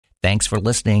Thanks for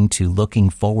listening to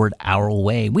Looking Forward Our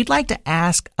Way. We'd like to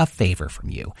ask a favor from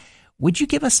you. Would you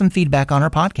give us some feedback on our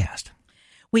podcast?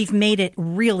 We've made it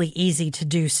really easy to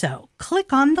do so.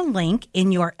 Click on the link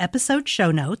in your episode show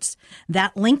notes.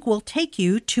 That link will take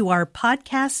you to our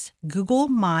podcast's Google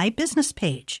My Business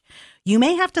page. You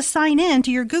may have to sign in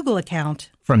to your Google account.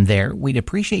 From there, we'd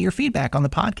appreciate your feedback on the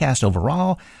podcast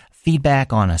overall,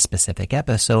 feedback on a specific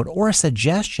episode, or a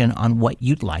suggestion on what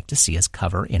you'd like to see us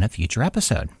cover in a future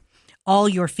episode. All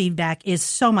your feedback is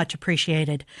so much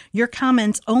appreciated. Your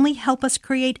comments only help us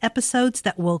create episodes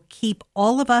that will keep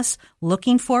all of us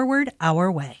looking forward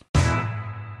our way.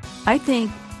 I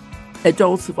think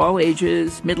adults of all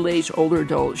ages, middle-aged, older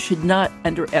adults, should not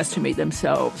underestimate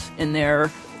themselves in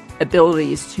their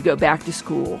abilities to go back to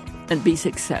school and be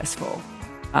successful.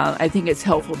 I think it's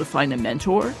helpful to find a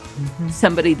mentor,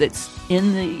 somebody that's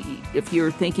if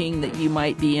you're thinking that you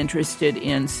might be interested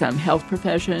in some health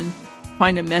profession,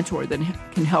 find a mentor that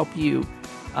can help you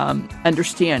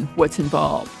understand what's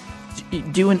involved.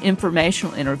 Do an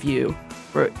informational interview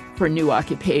for new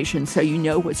occupation so you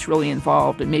know what's really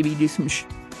involved, and maybe do some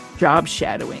job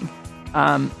shadowing.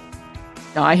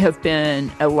 I have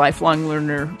been a lifelong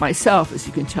learner myself, as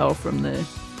you can tell from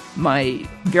my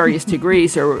various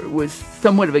degrees. There was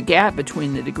somewhat of a gap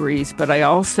between the degrees, but I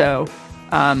also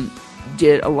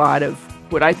did a lot of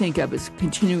what I think of as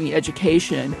continuing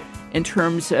education in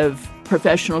terms of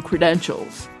professional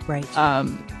credentials, right?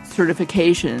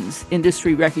 Certifications,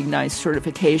 industry-recognized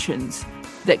certifications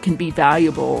that can be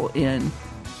valuable in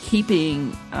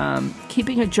keeping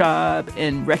a job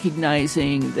and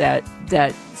recognizing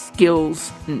that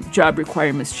skills and job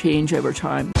requirements change over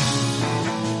time.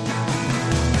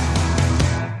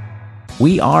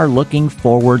 We are looking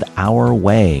forward our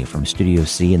way from Studio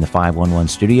C in the 511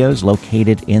 studios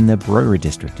located in the Brewery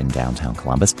District in downtown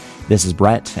Columbus. This is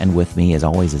Brett, and with me, as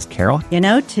always, is Carol. You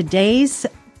know, today's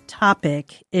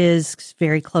topic is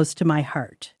very close to my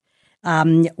heart.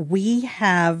 We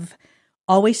have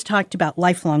always talked about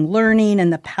lifelong learning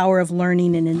and the power of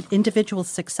learning and an individual's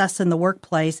success in the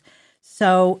workplace.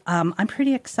 So I'm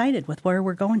pretty excited with where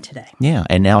we're going today. Yeah,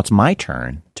 and now it's my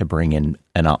turn to bring in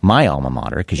my alma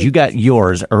mater, because you got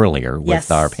yours earlier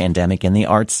with our Pandemic in the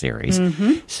Arts series.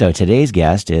 Mm-hmm. So today's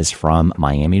guest is from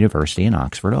Miami University in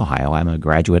Oxford, Ohio. I'm a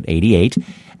graduate 88.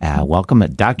 Welcome,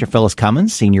 Dr. Phyllis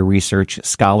Cummins, Senior Research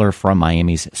Scholar from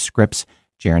Miami's Scripps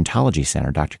Gerontology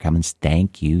Center. Dr. Cummins,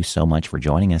 thank you so much for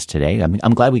joining us today.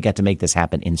 I'm glad we got to make this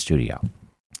happen in studio.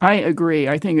 I agree.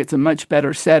 I think it's a much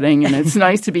better setting, and it's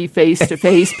nice to be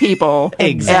face-to-face people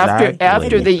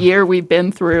after the year we've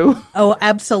been through. Oh,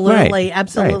 absolutely. Right.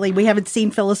 Absolutely. Right. We haven't seen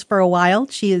Phyllis for a while.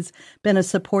 She has been a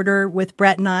supporter with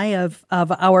Brett and I of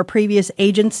our previous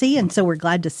agency, and so we're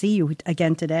glad to see you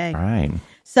again today. Right.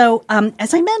 So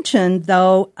as I mentioned,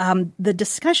 though, the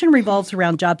discussion revolves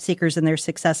around job seekers and their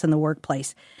success in the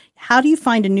workplace. How do you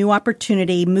find a new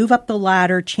opportunity, move up the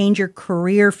ladder, change your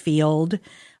career field?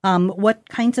 What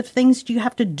kinds of things do you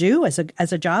have to do as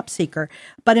a job seeker?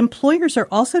 But employers are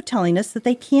also telling us that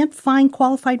they can't find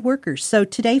qualified workers. So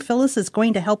today, Phyllis is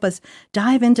going to help us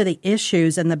dive into the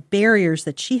issues and the barriers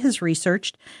that she has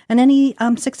researched and any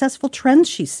successful trends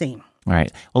she's seen. All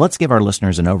right. Well, let's give our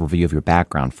listeners an overview of your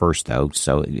background first, though,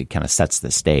 so it kind of sets the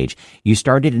stage. You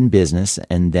started in business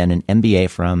and then an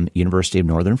MBA from University of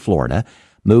Northern Florida,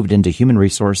 moved into human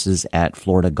resources at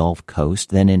Florida Gulf Coast,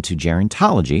 then into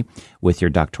gerontology with your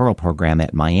doctoral program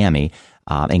at Miami,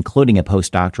 including a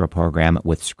postdoctoral program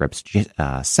with Scripps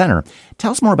Center.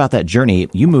 Tell us more about that journey.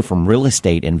 You moved from real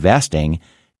estate investing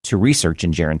to research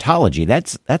in gerontology.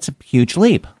 That's a huge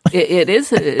leap. It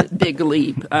is a big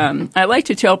leap. I like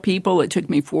to tell people it took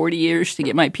me 40 years to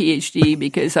get my PhD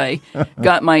because I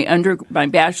got my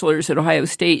bachelor's at Ohio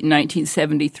State in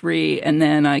 1973, and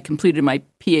then I completed my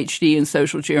PhD in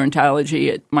social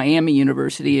gerontology at Miami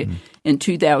University in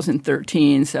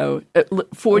 2013. So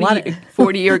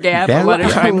 40-year gap, a lot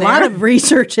of time there. A lot of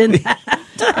research in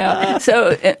that.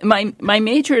 So my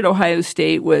major at Ohio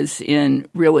State was in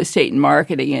real estate and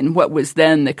marketing in what was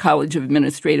then the College of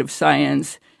Administrative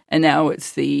Science, and now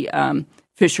it's the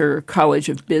Fisher College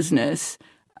of Business.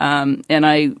 And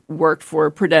I worked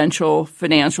for Prudential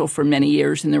Financial for many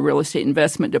years in the real estate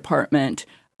investment department.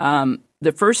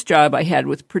 The first job I had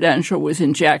with Prudential was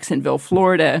in Jacksonville,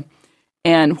 Florida.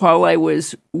 And while I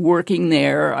was working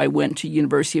there, I went to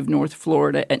University of North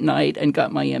Florida at night and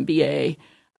got my MBA.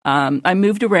 I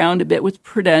moved around a bit with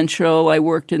Prudential. I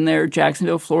worked in their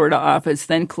Jacksonville, Florida office,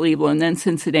 then Cleveland, then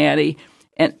Cincinnati.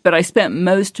 But I spent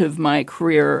most of my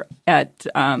career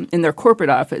in their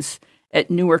corporate office in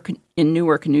Newark,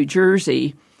 New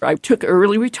Jersey. I took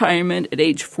early retirement at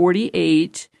age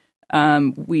 48.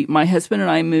 my husband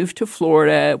and I moved to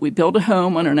Florida. We built a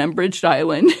home on an unbridged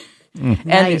island. And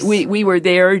nice. we were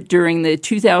there during the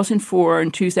 2004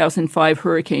 and 2005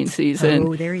 hurricane season.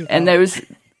 Oh, there you go. And those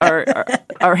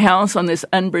our house on this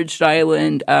unbridged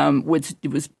island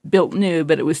was built new,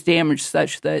 but it was damaged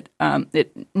such that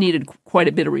it needed quite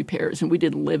a bit of repairs, and we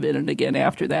didn't live in it again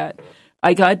after that.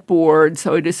 I got bored,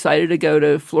 so I decided to go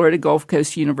to Florida Gulf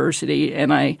Coast University,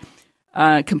 and I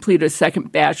completed a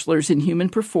second bachelor's in human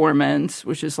performance,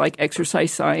 which is like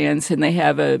exercise science, and they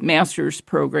have a master's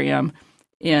program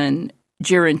in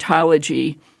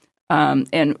gerontology.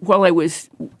 And while I was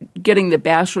getting the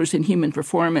bachelor's in human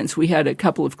performance, we had a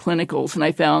couple of clinicals, and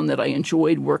I found that I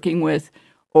enjoyed working with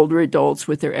older adults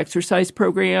with their exercise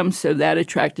programs, so that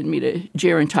attracted me to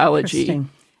gerontology.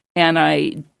 And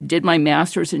I did my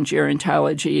master's in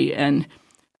gerontology, and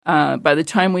by the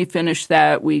time we finished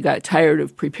that, we got tired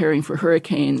of preparing for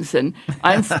hurricanes. And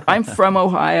I'm from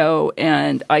Ohio,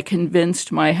 and I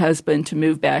convinced my husband to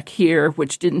move back here,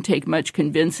 which didn't take much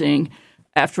convincing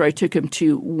after I took him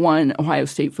to one Ohio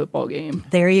State football game.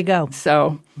 There you go.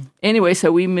 So anyway,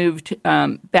 so we moved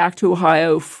back to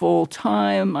Ohio full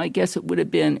time. I guess it would have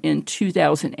been in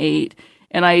 2008.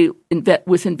 And I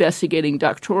was investigating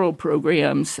doctoral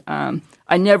programs.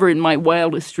 I never in my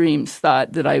wildest dreams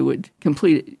thought that I would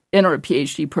enter a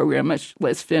PhD program, much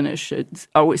less finish. It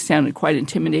always sounded quite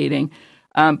intimidating.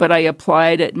 But I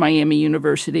applied at Miami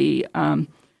University to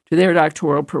their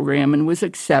doctoral program and was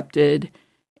accepted.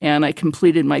 And I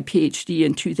completed my PhD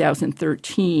in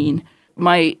 2013.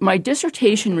 My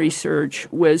dissertation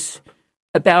research was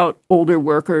about older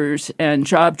workers and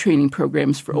job training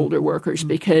programs for older workers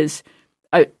because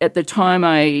at the time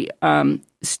I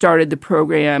started the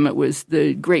program, it was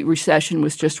the Great Recession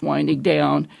was just winding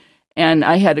down, and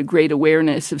I had a great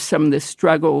awareness of some of the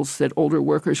struggles that older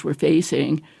workers were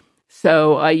facing.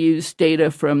 So I used data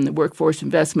from the Workforce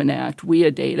Investment Act,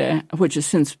 WIA data, which has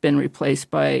since been replaced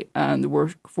by the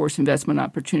Workforce Investment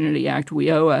Opportunity Act,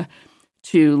 WIOA,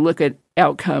 to look at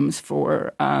outcomes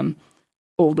for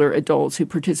older adults who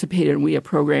participated in WIA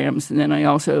programs. And then I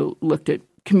also looked at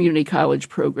community college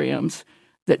programs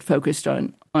that focused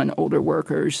on older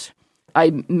workers.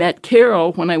 I met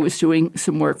Carol when I was doing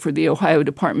some work for the Ohio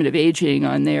Department of Aging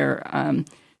on their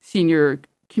Senior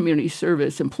Community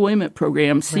Service Employment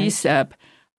Program, CSEP,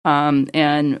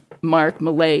 and Mark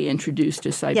Millay introduced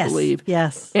us, I believe.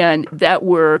 Yes. And that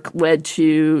work led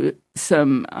to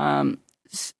some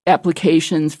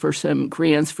applications for some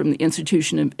grants from the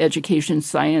Institution of Education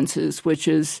Sciences, which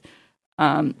is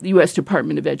the U.S.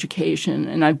 Department of Education.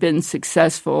 And I've been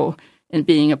successful in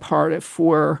being a part of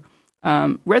 4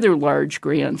 rather large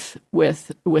grants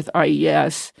with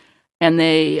IES. And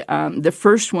they the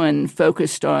first one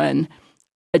focused on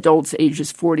adults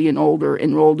ages 40 and older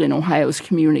enrolled in Ohio's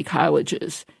community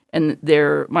colleges. And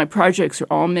my projects are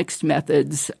all mixed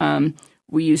methods.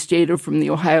 We use data from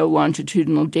the Ohio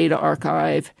Longitudinal Data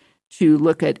Archive to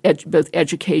look at both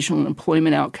educational and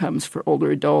employment outcomes for older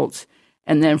adults.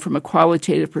 And then from a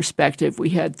qualitative perspective, we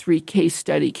had 3 case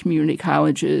study community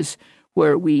colleges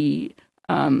where we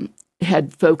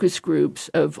had focus groups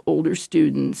of older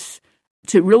students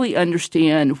to really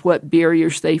understand what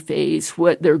barriers they face,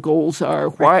 what their goals are,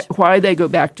 why they go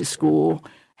back to school,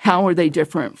 how are they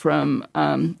different from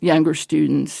younger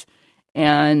students.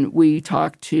 And we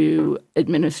talked to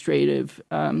administrative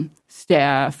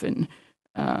staff and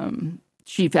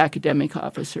chief academic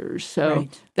officers. So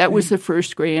that was the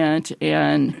first grant.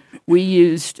 And we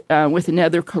used, with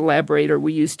another collaborator,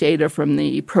 we used data from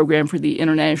the Program for the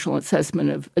International Assessment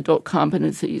of Adult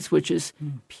Competencies, which is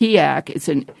PIAC. It's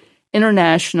an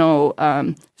international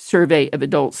survey of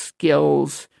adult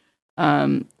skills.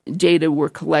 Data were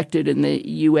collected in the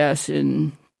U.S.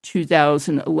 in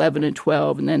 2011 and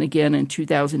 12, and then again in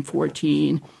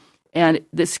 2014. And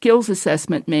the skills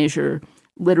assessment measure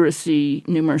literacy,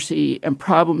 numeracy, and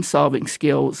problem-solving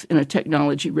skills in a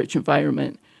technology-rich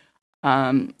environment.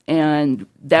 And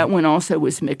that one also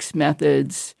was mixed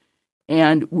methods.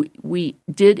 And we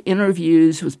did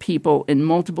interviews with people in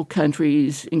multiple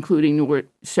countries, including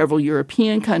several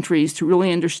European countries, to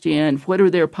really understand what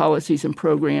are their policies and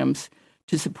programs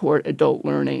to support adult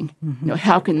learning. Mm-hmm.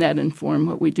 How can that inform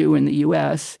what we do in the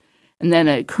U.S.? And then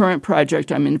a current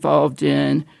project I'm involved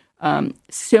in,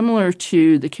 similar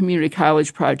to the community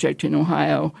college project in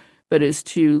Ohio, but is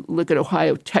to look at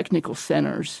Ohio technical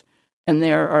centers. And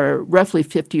there are roughly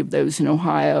 50 of those in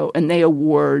Ohio, and they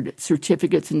award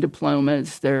certificates and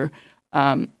diplomas. They're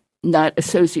not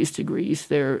associate's degrees.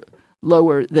 They're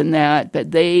lower than that.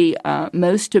 But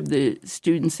most of the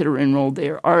students that are enrolled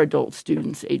there are adult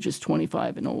students, ages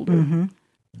 25 and older. Mm-hmm.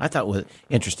 I thought it was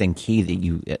interesting key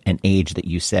that an age that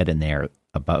you said in there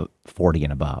about 40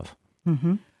 and above.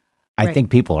 Mm-hmm. I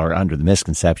think people are under the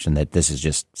misconception that this is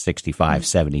just 65,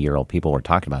 70-year-old people we're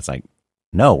talking about. It's like,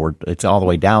 no, it's all the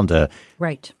way down to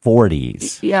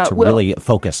 40s to really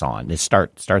focus on. To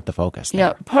start the focus there.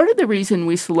 Yeah, part of the reason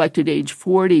we selected age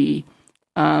 40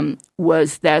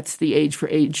 was that's the age for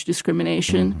age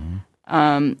discrimination.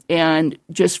 Mm-hmm. And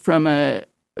just from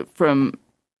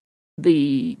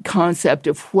the concept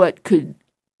of what could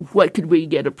we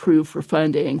get approved for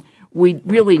funding, we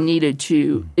really needed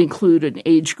to include an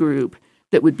age group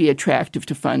that would be attractive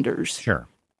to funders. Sure.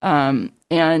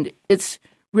 And it's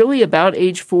really about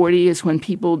age 40 is when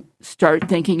people start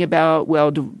thinking about,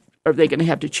 well, are they going to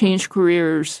have to change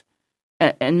careers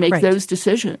and make those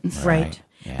decisions? Right.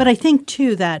 Yeah. But I think,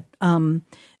 too, that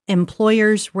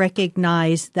employers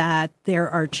recognize that there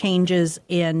are changes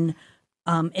in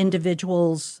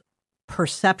individuals'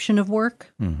 perception of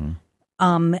work. Mm-hmm.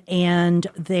 And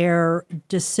their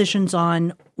decisions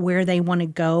on where they want to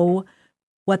go,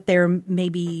 what their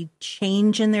maybe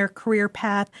change in their career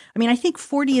path. I mean, I think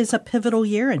 40 is a pivotal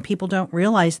year, and people don't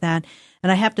realize that.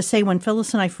 And I have to say, when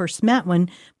Phyllis and I first met, when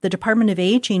the Department of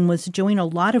Aging was doing a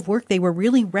lot of work, they were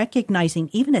really recognizing,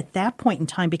 even at that point in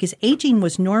time, because aging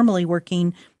was normally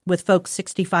working with folks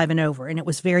 65 and over, and it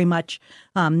was very much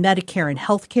Medicare and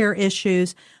healthcare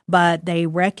issues, but they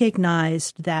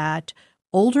recognized that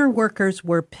older workers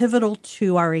were pivotal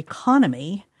to our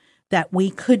economy, that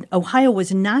Ohio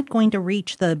was not going to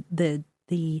reach the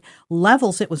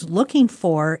levels it was looking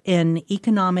for in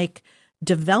economic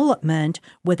development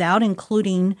without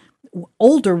including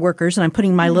older workers, and I'm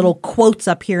putting my little quotes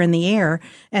up here in the air.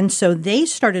 And so they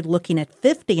started looking at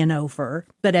 50 and over.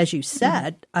 But as you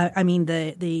said, I mean,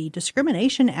 the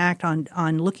Discrimination Act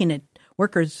on looking at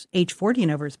workers age 40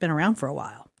 and over has been around for a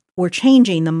while. We're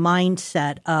changing the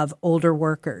mindset of older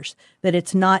workers, that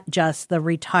it's not just the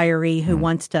retiree who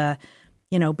wants to,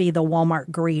 be the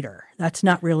Walmart greeter. That's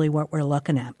not really what we're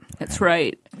looking at. That's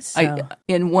right. So.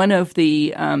 In one of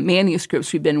the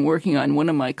manuscripts we've been working on, one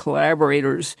of my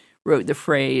collaborators wrote the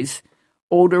phrase,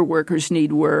 older workers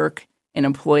need work and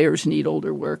employers need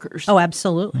older workers. Oh,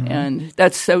 absolutely. And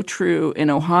that's so true in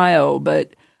Ohio,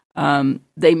 but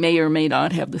they may or may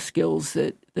not have the skills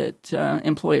that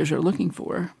employers are looking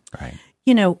for. Right.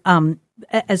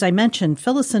 As I mentioned,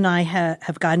 Phyllis and I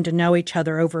have gotten to know each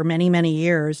other over many, many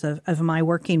years of my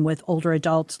working with older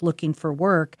adults looking for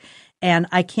work. And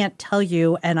I can't tell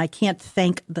you, and I can't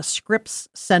thank the Scripps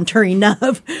Center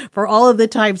enough for all of the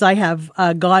times I have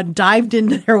dived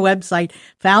into their website,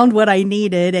 found what I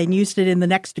needed, and used it in the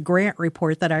next grant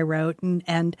report that I wrote.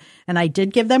 And I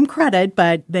did give them credit,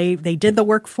 but they did the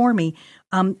work for me.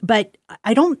 But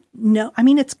I don't know. I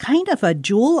mean, it's kind of a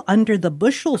jewel under the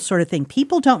bushel sort of thing.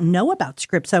 People don't know about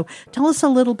Scripps. So tell us a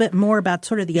little bit more about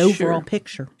sort of the overall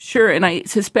picture. Sure. And I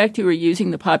suspect you were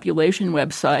using the population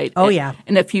website. Oh, yeah.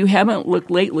 And if you haven't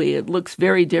looked lately, it looks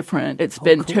very different. It's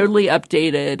been totally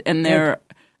updated, and there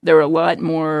are a lot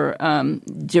more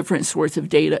different sorts of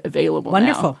data available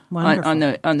now on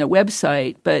the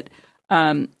website. But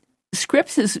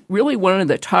Scripps is really one of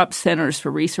the top centers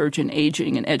for research in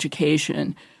aging and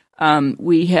education.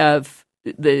 We have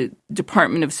the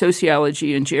Department of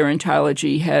Sociology and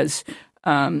Gerontology has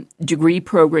degree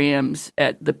programs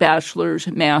at the bachelor's,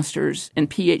 master's, and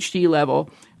PhD level,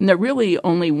 and they're really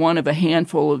only one of a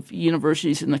handful of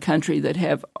universities in the country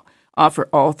that offer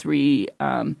all three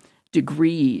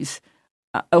degrees.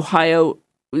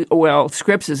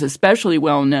 Scripps is especially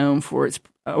well known for its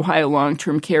Ohio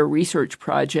Long-Term Care Research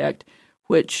Project,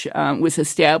 which was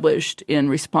established in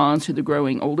response to the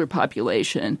growing older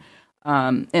population.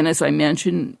 And as I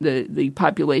mentioned, the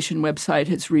population website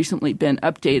has recently been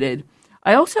updated.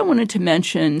 I also wanted to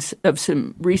mention of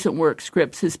some recent work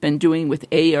Scripps has been doing with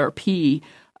AARP.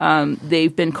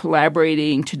 They've been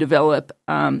collaborating to develop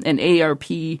an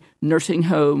AARP nursing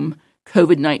home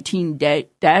COVID-19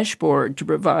 dashboard to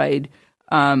provide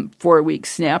 4-week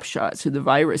snapshots of the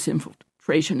virus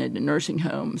infiltration into nursing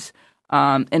homes.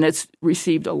 And it's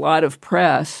received a lot of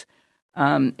press.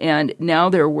 And now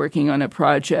they're working on a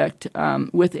project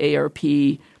with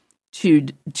AARP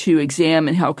to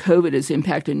examine how COVID has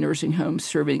impacted nursing homes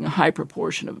serving a high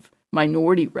proportion of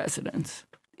minority residents.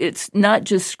 It's not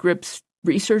just Scripps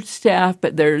research staff,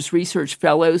 but there's research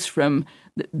fellows from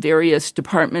various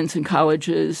departments and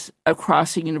colleges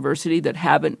across the university that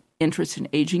have an interest in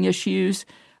aging issues.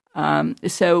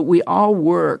 So we all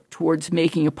work towards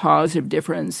making a positive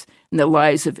difference in the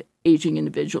lives of aging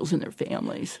individuals and their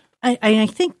families. I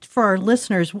think for our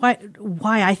listeners, why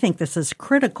I think this is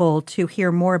critical to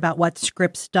hear more about what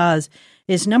Scripps does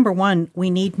is, number one,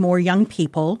 we need more young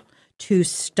people to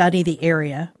study the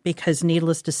area because,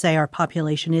 needless to say, our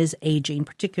population is aging,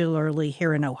 particularly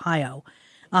here in Ohio,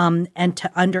 and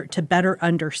to better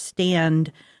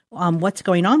understand what's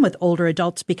going on with older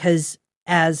adults, because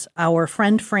as our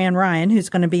friend Fran Ryan, who's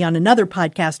going to be on another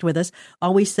podcast with us,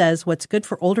 always says, what's good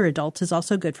for older adults is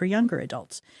also good for younger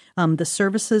adults. The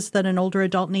services that an older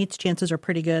adult needs, chances are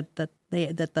pretty good that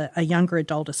a younger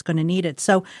adult is going to need it.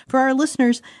 So for our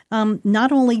listeners,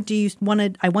 not only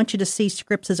I want you to see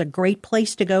Scripps as a great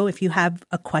place to go if you have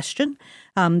a question.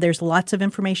 There's lots of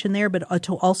information there, but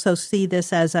to also see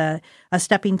this as a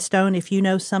stepping stone if you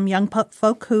know some young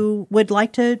folk who would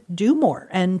like to do more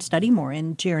and study more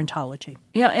in gerontology.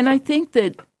 Yeah, and I think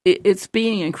that it's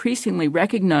being increasingly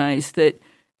recognized that,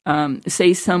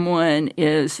 say someone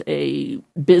is a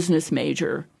business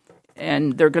major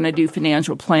and they're going to do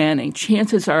financial planning,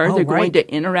 chances are they're going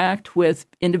to interact with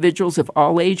individuals of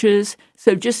all ages.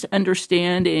 So just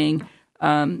understanding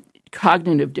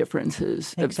cognitive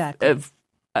differences of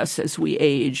us as we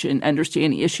age and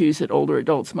understanding issues that older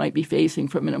adults might be facing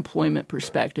from an employment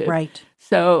perspective. Right.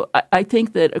 So I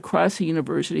think that across the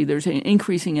university there's an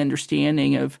increasing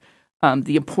understanding of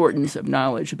the importance of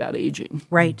knowledge about aging.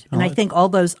 Right. And I think all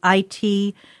those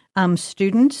IT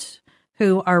students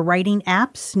who are writing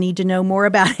apps need to know more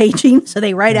about aging, so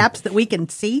they write apps that we can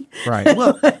see. Right.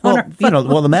 Well,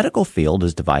 the medical field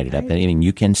is divided up. I mean,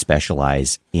 you can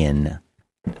specialize in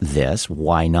this.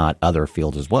 Why not other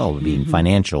fields as well, being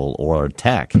financial or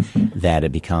tech? That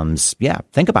it becomes,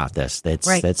 think about this.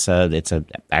 It's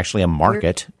actually a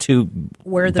market to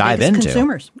we're the dive biggest into.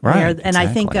 Consumers, right? And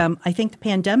exactly. I think the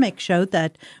pandemic showed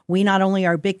that we not only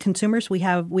are big consumers, we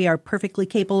are perfectly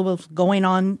capable of going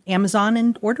on Amazon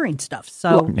and ordering stuff.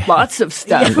 So lots of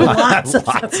stuff. Lots of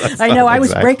stuff. I know. I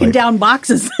was breaking down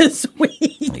boxes this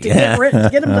week to get them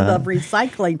to the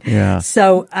recycling. Yeah.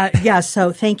 So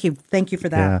So thank you for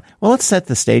that. Yeah. Well, let's set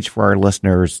the stage for our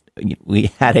listeners.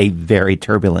 We had a very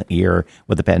turbulent year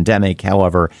with the pandemic.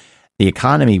 However, the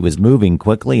economy was moving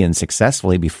quickly and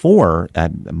successfully before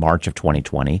March of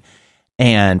 2020.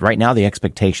 And right now the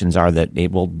expectations are that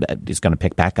it's going to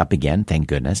pick back up again, thank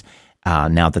goodness.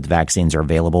 Now that the vaccines are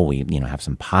available, we have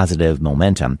some positive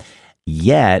momentum.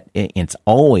 Yet it's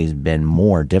always been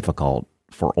more difficult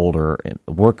for older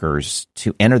workers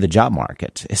to enter the job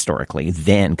market historically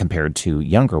than compared to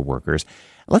younger workers.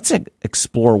 Let's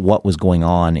explore what was going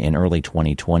on in early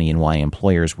 2020 and why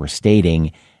employers were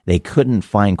stating they couldn't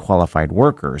find qualified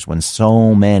workers when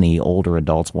so many older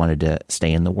adults wanted to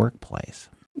stay in the workplace.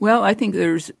 Well, I think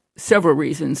there's several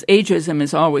reasons. Ageism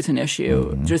is always an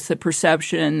issue. Mm-hmm. Just the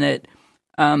perception that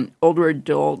older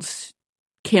adults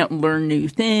can't learn new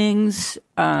things,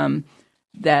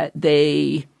 that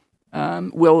they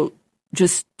will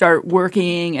just start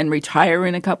working and retire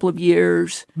in a couple of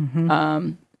years,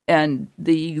 and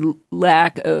the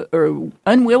lack or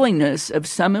unwillingness of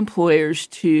some employers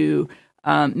to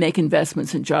make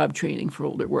investments in job training for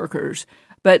older workers.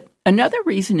 But another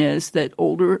reason is that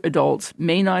older adults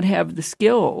may not have the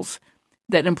skills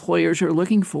that employers are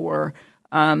looking for.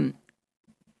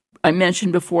 I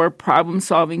mentioned before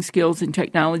problem-solving skills in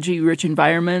technology-rich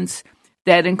environments.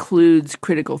 That includes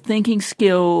critical thinking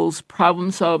skills,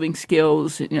 problem-solving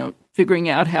skills, figuring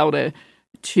out how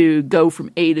to go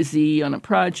from A to Z on a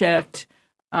project,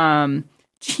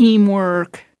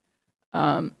 teamwork.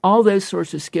 All those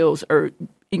sorts of skills are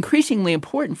increasingly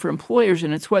important for employers,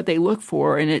 and it's what they look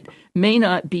for. And it may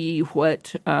not be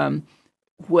what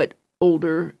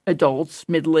older adults,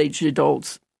 middle-aged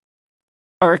adults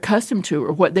are accustomed to,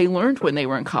 or what they learned when they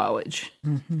were in college.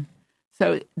 Mm-hmm.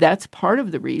 So that's part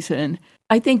of the reason.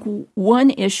 I think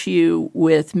one issue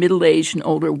with middle-aged and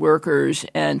older workers,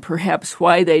 and perhaps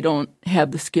why they don't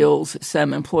have the skills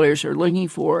some employers are looking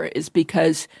for, is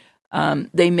because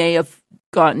they may have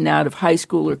gotten out of high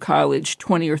school or college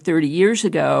 20 or 30 years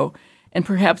ago, and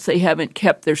perhaps they haven't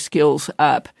kept their skills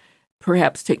up.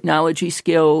 Perhaps technology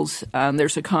skills.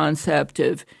 There's a concept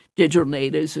of digital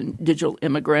natives and digital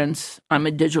immigrants. I'm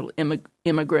a digital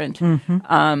immigrant.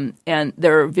 Mm-hmm. And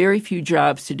there are very few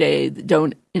jobs today that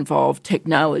don't involve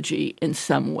technology in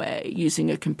some way, using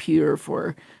a computer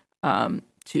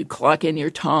to clock in your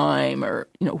time or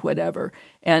whatever.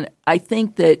 And I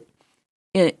think that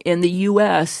in the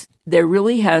U.S., there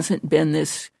really hasn't been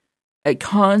a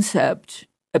concept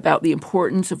about the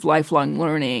importance of lifelong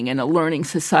learning and a learning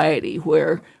society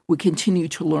where we continue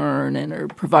to learn and are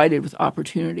provided with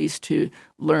opportunities to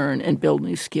learn and build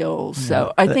new skills. Yeah.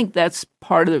 So I think that's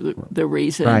part of the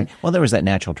reason. Right. Well, there was that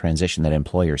natural transition that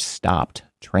employers stopped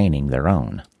training their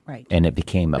own. Right. And it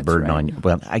became a burden on you.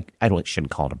 Well, I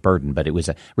shouldn't call it a burden, but it was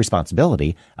a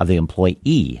responsibility of the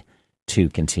employee to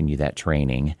continue that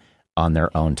training. on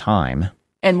their own time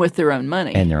and with their own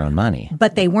money.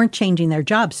 But they weren't changing their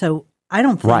job. So I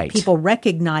don't think Right. people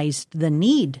recognized the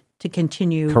need to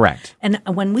continue. Correct. And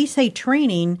when we say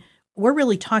training, we're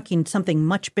really talking something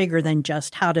much bigger than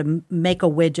just how to make a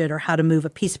widget or how to move a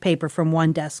piece of paper from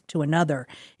one desk to another.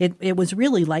 It was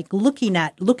really like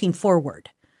looking forward,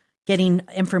 getting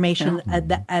information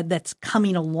that's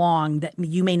coming along that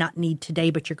you may not need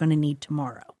today, but you're going to need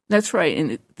tomorrow. That's right.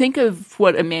 And think of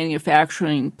what a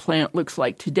manufacturing plant looks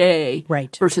like today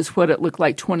Right. versus what it looked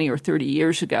like 20 or 30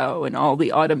 years ago, and all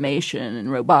the automation and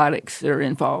robotics that are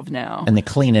involved now. And the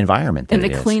clean environment that And it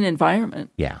the is. clean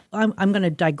environment. Yeah. I'm going to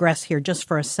digress here just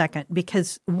for a second,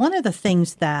 because one of the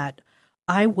things that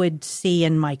I would see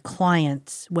in my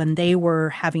clients when they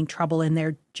were having trouble in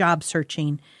their job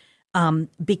searching,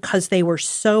 because they were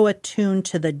so attuned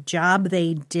to the job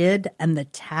they did and the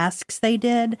tasks they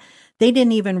did, they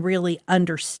didn't even really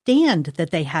understand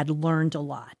that they had learned a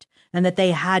lot and that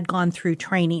they had gone through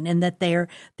training and that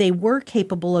they were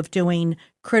capable of doing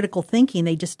critical thinking.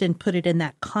 They just didn't put it in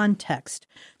that context.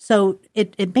 So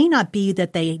it may not be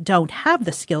that they don't have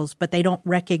the skills, but they don't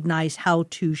recognize how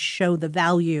to show the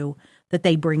value that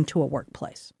they bring to a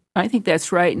workplace. I think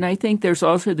that's right. And I think there's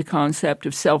also the concept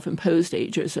of self-imposed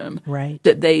ageism. Right.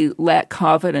 That they lack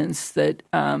confidence, that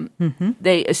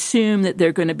they assume that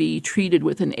they're going to be treated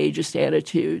with an ageist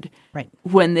attitude Right.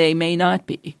 when they may not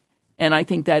be. And I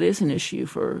think that is an issue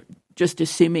for just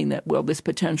assuming that, well, this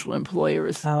potential employer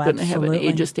is going to have an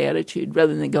absolutely. ageist attitude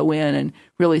rather than go in and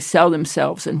really sell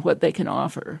themselves and what they can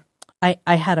offer. I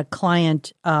had a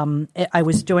client, I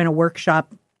was doing a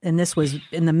workshop, and this was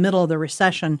in the middle of the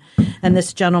recession, and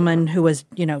this gentleman who was,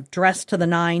 dressed to the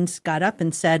nines got up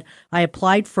and said, I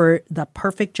applied for the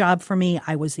perfect job for me.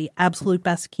 I was the absolute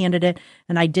best candidate,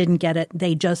 and I didn't get it.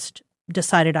 They just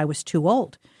decided I was too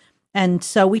old. And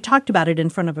so we talked about it in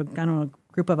front of a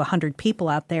group of 100 people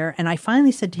out there, and I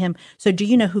finally said to him, so do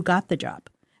you know who got the job?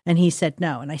 And he said,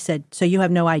 no. And I said, so you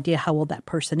have no idea how old that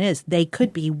person is. They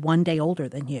could be one day older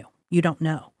than you. You don't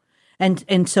know.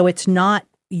 And so it's not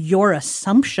your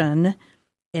assumption,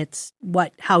 it's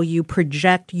how you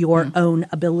project your own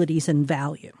abilities and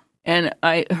value. And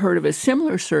I heard of a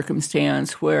similar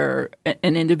circumstance where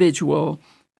an individual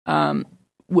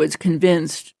was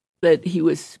convinced that he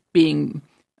was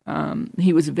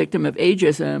a victim of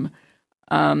ageism,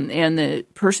 and the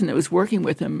person that was working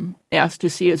with him asked to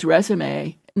see his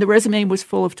resume. And the resume was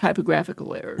full of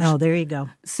typographical errors. Oh, there you go.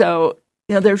 So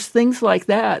there's things like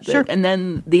that. Sure. And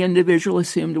then the individual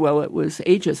assumed, well, it was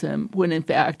ageism, when in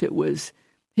fact it was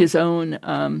his own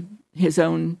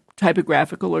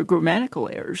typographical or grammatical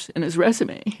errors in his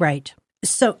resume. Right.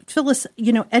 So, Phyllis,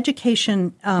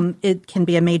 education, it can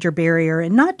be a major barrier,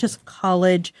 and not just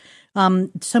college.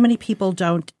 So many people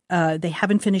they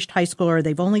haven't finished high school, or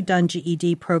they've only done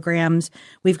GED programs.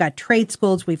 We've got trade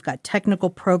schools, we've got technical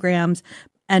programs,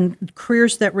 and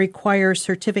careers that require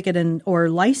certificate or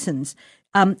license.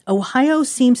 Ohio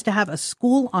seems to have a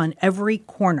school on every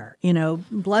corner.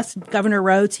 Bless Governor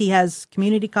Rhodes, he has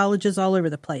community colleges all over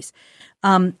the place.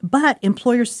 But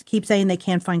employers keep saying they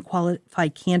can't find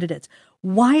qualified candidates.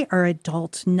 Why are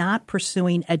adults not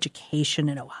pursuing education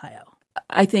in Ohio?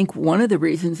 I think one of the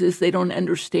reasons is they don't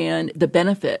understand the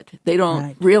benefit. They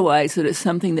don't realize that it's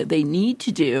something that they need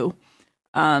to do,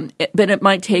 but it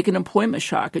might take an employment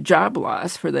shock, a job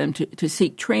loss for them to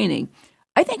seek training.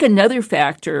 I think another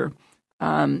factor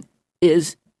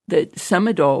is that some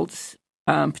adults,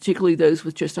 particularly those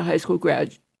with just a high school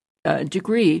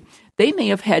degree, they may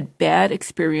have had bad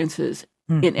experiences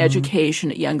in education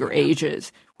at younger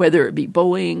ages, whether it be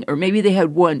bullying, or maybe they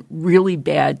had one really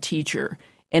bad teacher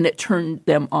and it turned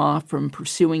them off from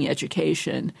pursuing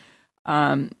education.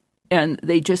 And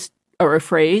they just are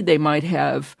afraid. They might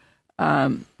have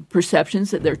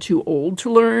perceptions that they're too old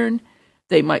to learn.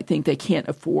 They might think they can't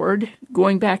afford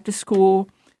going back to school.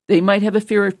 They might have a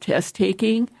fear of test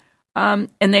taking. And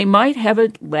they might have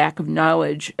a lack of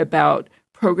knowledge about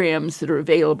programs that are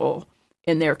available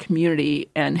in their community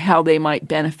and how they might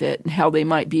benefit and how they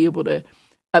might be able to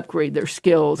upgrade their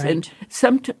skills. Right. And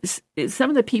some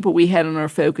of the people we had in our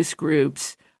focus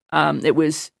groups, it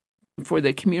was for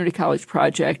the community college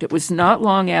project. It was not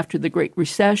long after the Great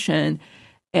Recession,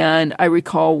 and I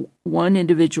recall one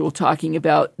individual talking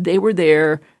about they were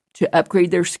there to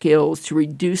upgrade their skills to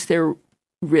reduce their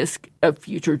risk of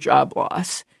future job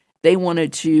loss. They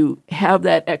wanted to have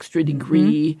that extra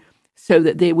degree so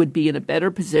that they would be in a better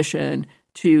position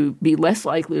to be less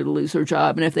likely to lose their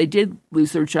job. And if they did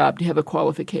lose their job, to have a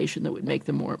qualification that would make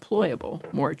them more employable,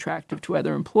 more attractive to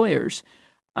other employers.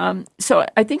 So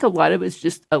I think a lot of it's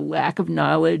just a lack of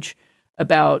knowledge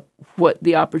about what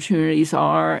the opportunities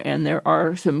are, and there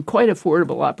are some quite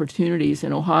affordable opportunities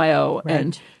in Ohio, Right.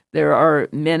 and there are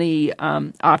many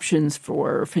options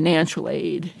for financial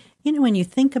aid. You know, when you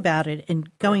think about it, and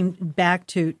going back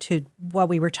to what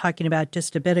we were talking about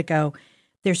just a bit ago,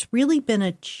 there's really been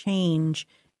a change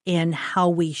in how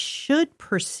we should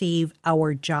perceive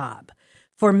our job.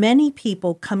 For many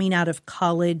people coming out of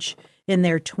college in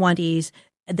their 20s,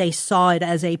 they saw it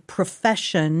as a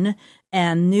profession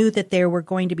and knew that there were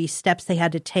going to be steps they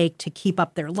had to take to keep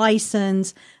up their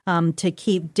license, to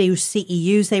do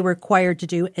CEUs they were required to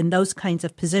do, and those kinds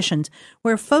of positions.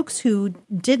 Where folks who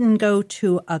didn't go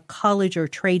to a college or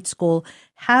trade school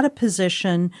had a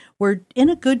position, were in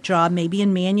a good job, maybe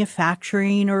in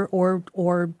manufacturing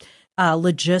or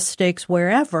logistics,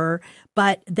 wherever,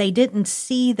 but they didn't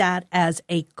see that as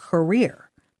a career.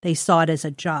 They saw it as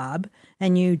a job,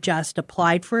 and you just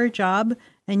applied for a job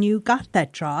and you got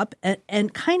that job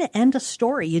and kind of end a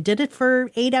story. You did it for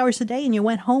 8 hours a day and you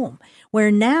went home. Where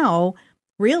now,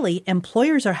 really,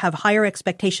 employers have higher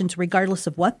expectations regardless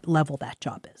of what level that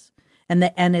job is.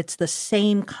 And it's the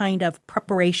same kind of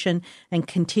preparation and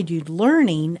continued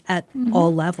learning at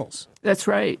all levels. That's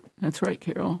right. That's right,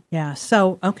 Carol. Yeah.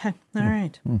 So, okay. All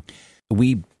right.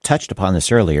 We touched upon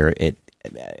this earlier. It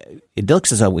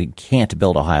looks as though we can't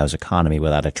build Ohio's economy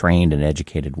without a trained and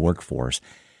educated workforce.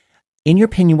 In your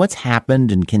opinion, what's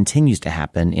happened and continues to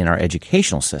happen in our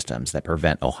educational systems that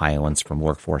prevent Ohioans from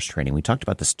workforce training? We talked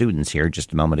about the students here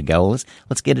just a moment ago.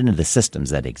 Let's get into the systems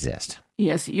that exist.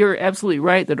 Yes, you're absolutely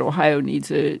right that Ohio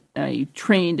needs a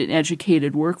trained and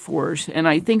educated workforce. And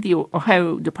I think the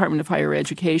Ohio Department of Higher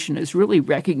Education has really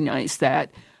recognized that.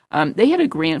 They had a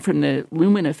grant from the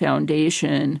Lumina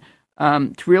Foundation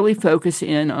to really focus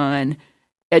in on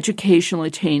educational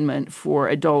attainment for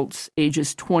adults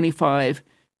ages 25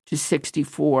 to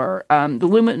 64. The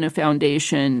Lumina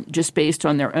Foundation, just based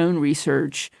on their own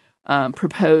research,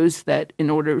 proposed that in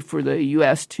order for the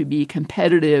U.S. to be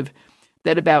competitive,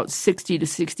 that about 60 to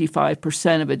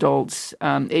 65% of adults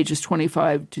ages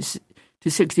 25 to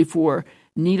 64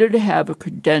 needed to have a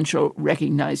credential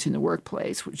recognized in the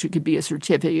workplace, which it could be a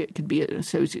certificate, it could be an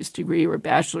associate's degree or a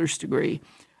bachelor's degree.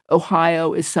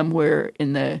 Ohio is somewhere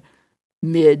in the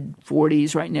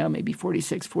mid-40s right now, maybe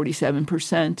 46,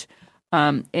 47%.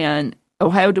 And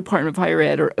Ohio Department of Higher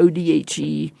Ed, or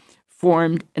ODHE,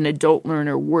 formed an adult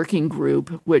learner working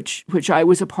group, which I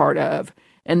was a part of.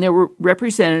 And there were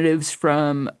representatives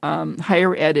from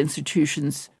higher ed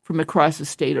institutions from across the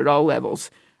state at all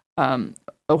levels.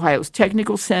 Ohio's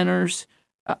technical centers,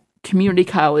 community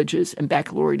colleges, and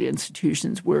baccalaureate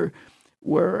institutions were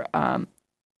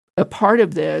a part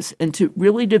of this, and to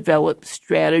really develop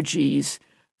strategies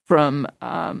from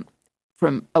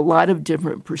a lot of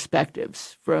different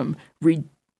perspectives, from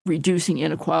reducing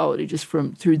inequality just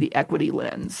through the equity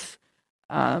lens.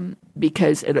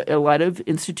 Because at a lot of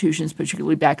institutions,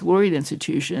 particularly baccalaureate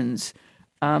institutions,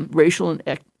 racial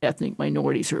and ethnic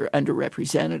minorities are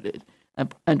underrepresented.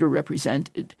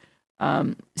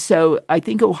 So I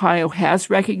think Ohio has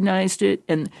recognized it.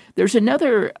 And there's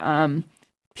another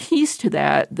piece to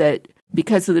that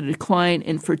because of the decline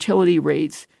in fertility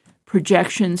rates,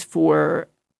 projections for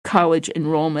college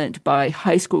enrollment by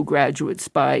high school graduates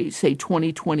by, say,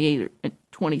 2028 or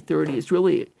 2030 is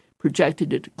really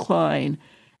projected to decline.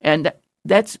 And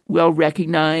that's well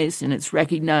recognized, and it's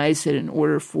recognized that in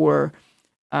order for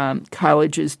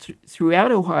colleges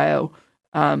throughout Ohio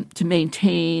to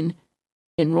maintain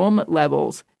enrollment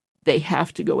levels, they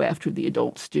have to go after the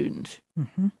adult student.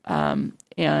 Mm-hmm.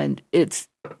 And it's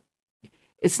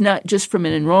not just from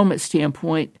an enrollment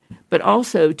standpoint, but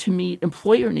also to meet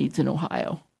employer needs in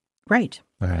Ohio. Right.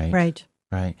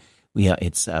 Yeah,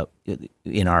 it's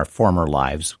in our former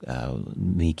lives,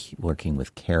 me working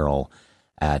with Carol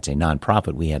at a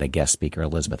nonprofit, we had a guest speaker,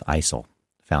 Elizabeth Eisel,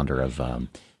 founder of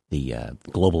the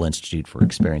Global Institute for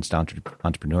Experienced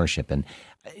Entrepreneurship.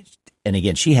 And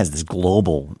again, she has this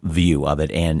global view of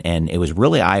it, and it was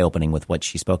really eye-opening with what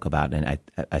she spoke about. And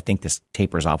I think this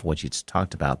tapers off what you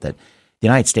talked about, that the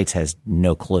United States has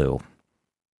no clue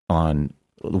on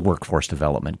workforce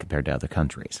development compared to other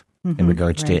countries in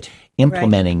regards to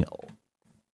implementing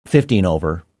 50 and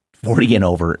over, 40 and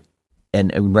over,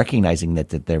 and recognizing that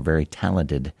they're very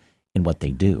talented in what they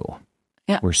do.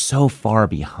 Yeah. We're so far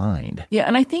behind. Yeah,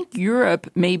 and I think Europe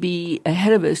may be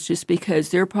ahead of us just because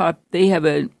their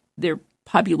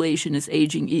population is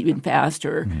aging even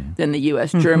faster than the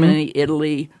U.S. Germany,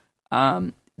 Italy,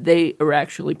 they are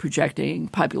actually projecting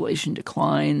population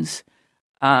declines.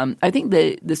 I think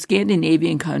the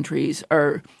Scandinavian countries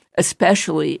are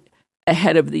especially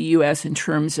ahead of the U.S. in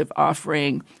terms of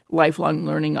offering lifelong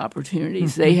learning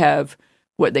opportunities. They have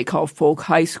what they call folk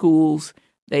high schools.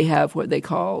 They have what they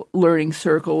call learning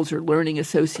circles or learning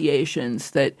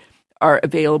associations that are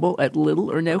available at little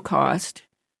or no cost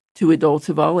to adults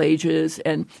of all ages.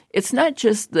 And it's not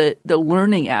just the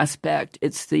learning aspect,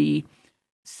 it's the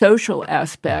social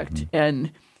aspect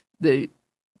and the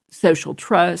social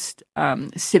trust,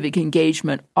 civic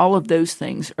engagement. All of those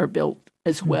things are built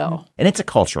as well. And it's a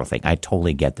cultural thing. I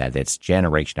totally get that. It's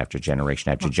generation after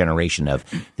generation after generation of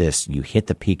this. You hit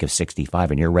the peak of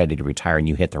 65 and you're ready to retire and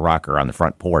you hit the rocker on the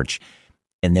front porch.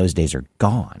 And those days are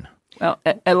gone. Well,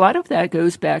 a lot of that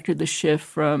goes back to the shift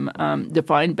from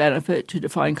defined benefit to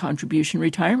defined contribution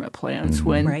retirement plans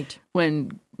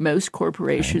when most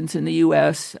corporations in the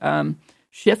U.S.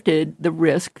 Shifted the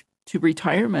risk to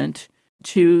retirement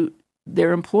to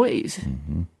their employees.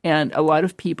 And a lot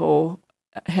of people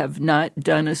have not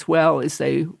done as well as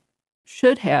they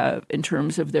should have in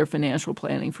terms of their financial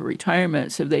planning for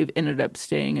retirement. So they've ended up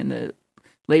staying in the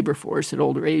labor force at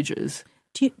older ages.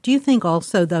 Do you think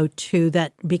also, though, too,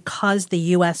 that because the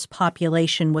U.S.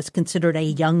 population was considered a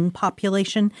young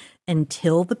population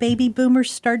until the baby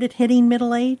boomers started hitting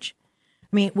middle age? I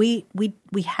mean,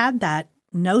 we had that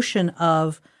notion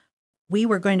of we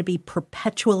were going to be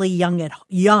perpetually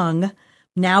young.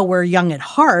 Now we're young at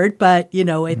heart, but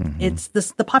it's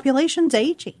this, the population's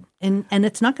aging, and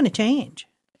it's not going to change.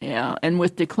 Yeah, and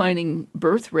with declining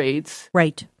birth rates,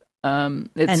 right?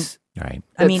 It's right.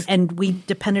 I mean, and we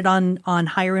depended on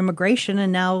higher immigration,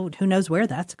 and now who knows where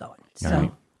that's going. So,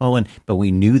 right. Well, but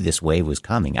we knew this wave was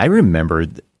coming. I remember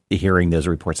hearing those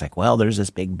reports like, well, there's this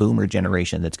big boomer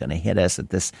generation that's going to hit us at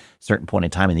this certain point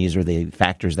in time, and these are the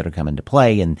factors that are coming to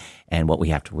play, and what we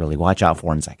have to really watch out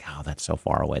for. And it's like, oh, that's so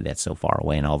far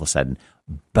away, and all of a sudden,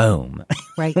 boom,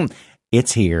 right,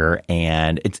 it's here,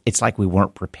 and it's like we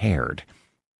weren't prepared.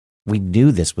 We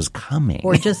knew this was coming,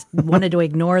 or just wanted to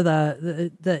ignore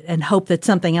the and hope that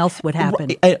something else would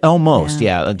happen. Almost,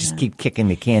 yeah. Just keep kicking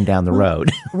the can down the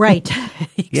road. Right,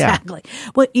 exactly. Yeah.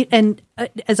 Well, and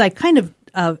as I kind of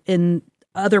in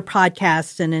other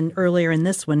podcasts and earlier in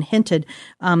this one hinted,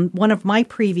 one of my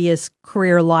previous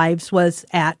career lives was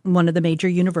at one of the major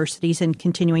universities in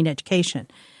continuing education.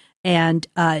 And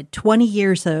 20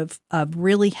 years of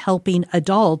really helping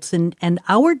adults. And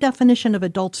our definition of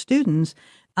adult students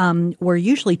were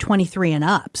usually 23 and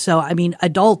up. So, I mean,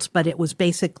 adults, but it was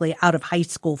basically out of high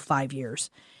school 5 years.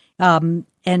 And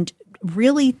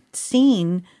really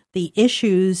seeing the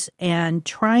issues and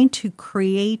trying to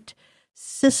create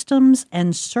systems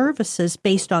and services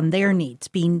based on their needs,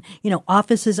 being,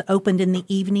 offices opened in the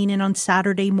evening and on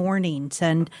Saturday mornings,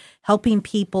 and helping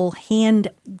people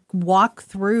walk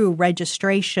through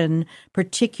registration,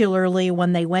 particularly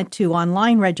when they went to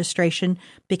online registration,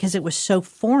 because it was so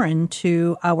foreign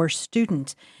to our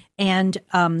students. And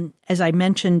as I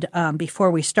mentioned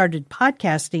before we started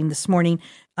podcasting this morning,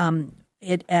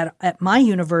 at my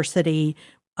university,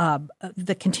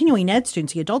 the continuing ed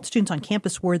students, the adult students on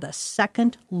campus, were the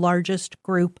second largest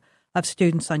group of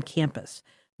students on campus.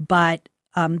 But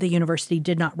the university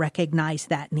did not recognize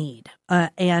that need.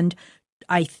 And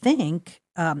I think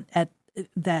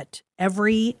that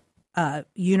every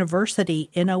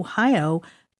university in Ohio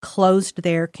closed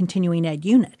their continuing ed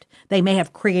unit. They may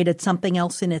have created something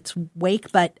else in its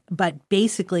wake, but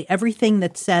basically everything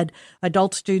that said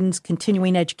adult students,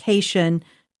 continuing education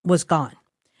was gone.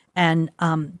 And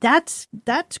that's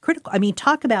critical. I mean,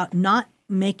 talk about not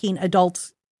making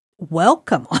adults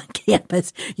welcome on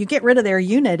campus. You get rid of their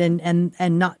unit and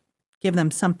not give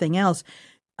them something else.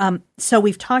 So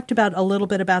we've talked about a little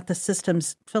bit about the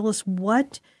systems. Phyllis,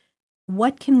 what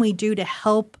can we do to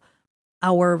help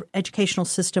our educational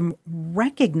system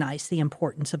recognize the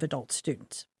importance of adult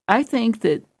students? I think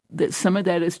that some of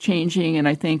that is changing, and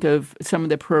I think of some of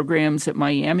the programs at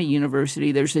Miami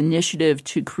University. There's an initiative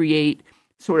to create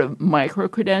sort of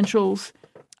micro-credentials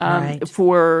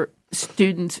for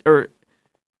students, or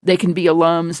they can be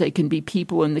alums, they can be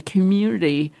people in the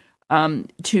community,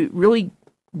 to really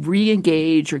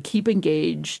re-engage or keep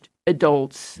engaged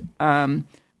adults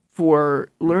for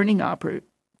learning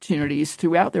opportunities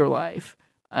throughout their life.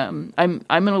 I'm an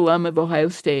alum of Ohio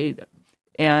State,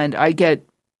 and I get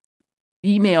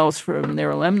emails from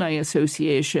their alumni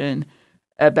association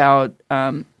about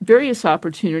various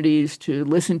opportunities to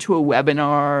listen to a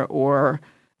webinar or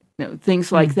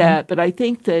things like that. But I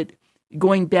think that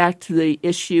going back to the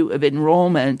issue of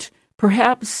enrollment,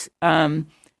 perhaps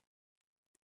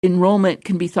enrollment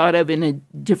can be thought of in a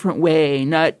different way,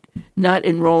 not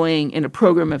enrolling in a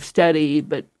program of study,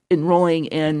 but enrolling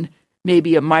in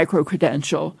maybe a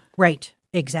micro-credential. Right,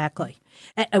 exactly.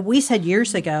 We said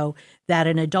years ago that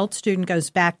an adult student goes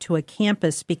back to a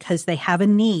campus because they have a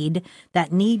need.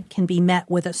 That need can be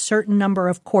met with a certain number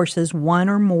of courses, one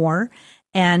or more,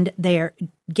 and they're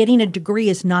getting a degree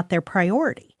is not their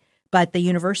priority. But the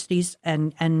universities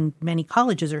and many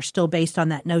colleges are still based on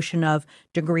that notion of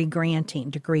degree granting,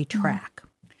 degree track.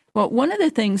 Well, one of the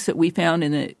things that we found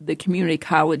in the community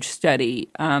college study,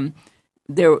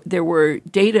 there were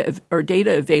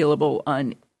data available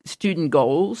on student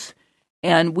goals,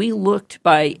 and we looked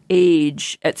by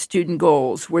age at student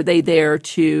goals. Were they there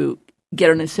to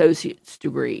get an associate's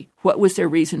degree? What was their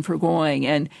reason for going?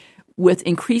 And with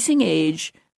increasing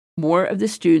age, more of the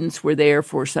students were there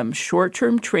for some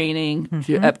short-term training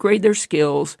to upgrade their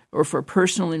skills or for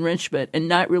personal enrichment and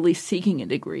not really seeking a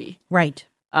degree. Right.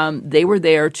 They were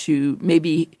there to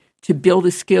maybe to build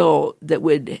a skill that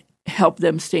would help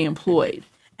them stay employed.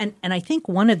 And I think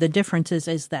one of the differences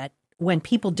is that when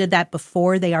people did that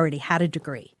before, they already had a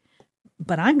degree.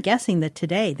 But I'm guessing that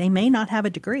today they may not have a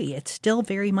degree. It's still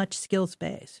very much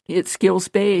skills-based. It's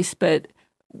skills-based, but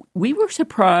we were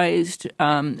surprised,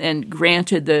 and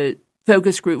granted the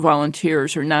focus group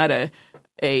volunteers are not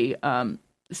a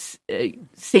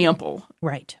sample.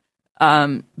 Right.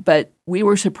 But we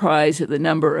were surprised at the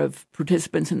number of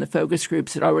participants in the focus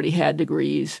groups that already had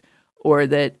degrees or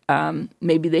that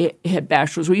maybe they had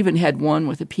bachelor's. We even had one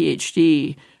with a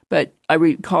PhD. But I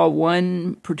recall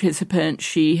one participant,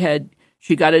 she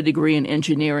got a degree in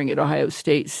engineering at Ohio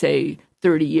State, say,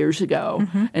 30 years ago,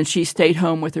 and she stayed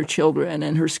home with her children,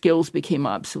 and her skills became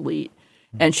obsolete.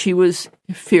 And she was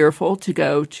fearful to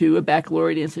go to a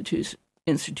baccalaureate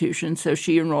institution, so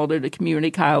she enrolled at a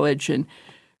community college and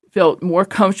felt more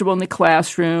comfortable in the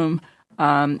classroom.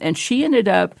 And she ended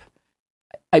up,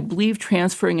 I believe,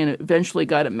 transferring and eventually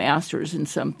got a master's in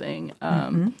something.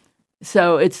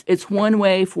 So it's one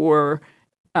way for,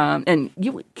 and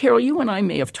you, Carol, you and I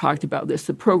may have talked about this,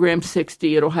 the Program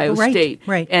 60 at Ohio State.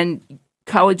 Right. And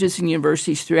colleges and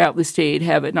universities throughout the state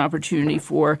have an opportunity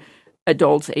for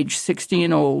adults age 60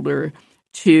 and older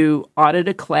to audit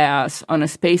a class on a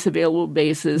space available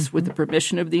basis with the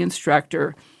permission of the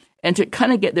instructor and to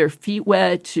kind of get their feet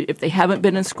wet, if they haven't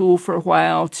been in school for a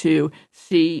while, to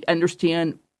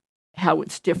understand how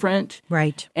it's different.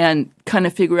 Right. And kind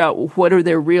of figure out what are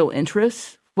their real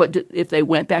interests. If they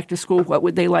went back to school, what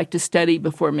would they like to study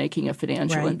before making a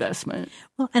financial investment?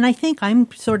 Well, and I think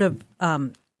I'm sort of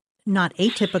not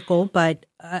atypical, but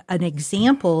an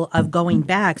example of going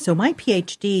back. So my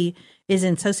PhD is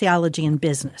in sociology and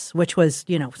business, which was,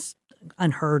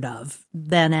 unheard of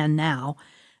then and now.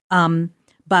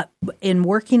 But in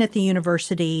working at the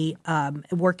university,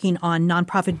 working on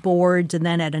nonprofit boards and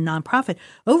then at a nonprofit,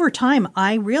 over time,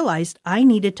 I realized I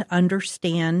needed to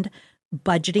understand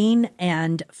budgeting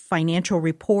and financial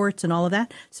reports and all of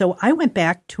that. So I went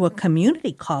back to a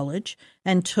community college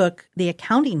and took the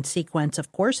accounting sequence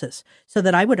of courses so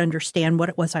that I would understand what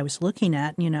it was I was looking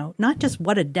at, not just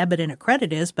what a debit and a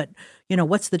credit is, but,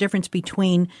 what's the difference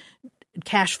between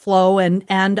cash flow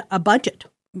and a budget.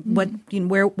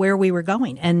 Where we were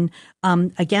going. And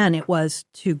again, it was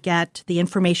to get the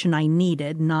information I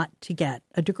needed, not to get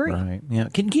a degree. Right. Yeah.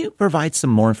 Can you provide some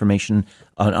more information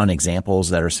on examples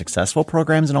that are successful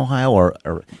programs in Ohio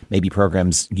or maybe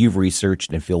programs you've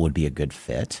researched and feel would be a good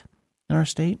fit in our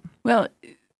state? Well,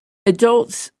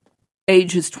 adults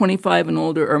ages 25 and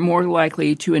older are more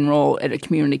likely to enroll at a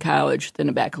community college than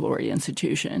a baccalaureate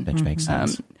institution. That makes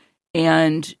sense.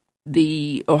 And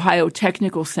the Ohio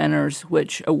Technical Centers,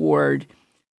 which award,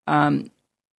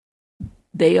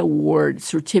 they award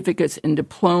certificates and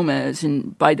diplomas.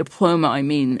 And by diploma, I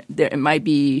mean it might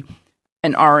be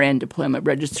an RN diploma,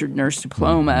 registered nurse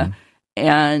diploma,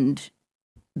 and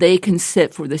they can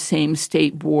sit for the same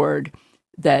state board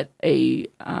that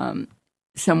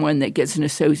someone that gets an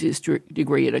associate's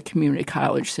degree at a community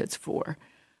college sits for.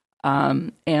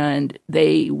 And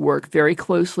they work very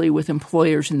closely with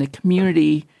employers in the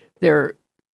community. They're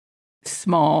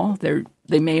small.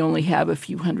 They may only have a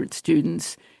few hundred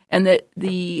students. And that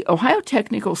the Ohio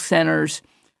Technical Centers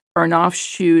are an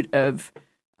offshoot of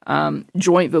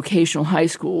joint vocational high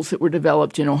schools that were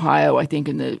developed in Ohio, I think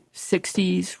in the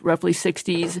 60s, roughly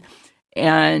 60s.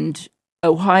 And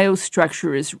Ohio's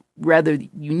structure is rather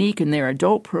unique in their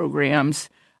adult programs.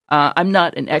 I'm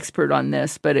not an expert on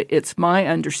this, but it's my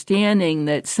understanding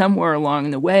that somewhere along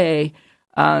the way,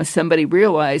 somebody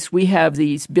realized we have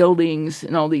these buildings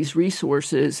and all these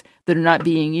resources that are not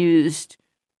being used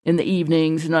in the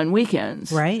evenings and on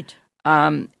weekends. Right.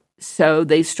 So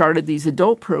they started these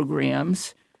adult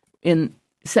programs in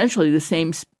essentially the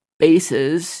same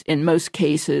spaces, in most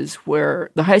cases, where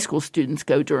the high school students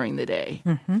go during the day.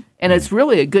 And it's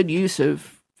really a good use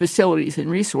of facilities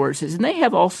and resources, and they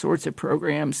have all sorts of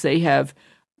programs. They have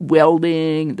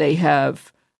welding, they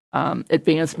have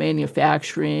advanced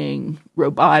manufacturing,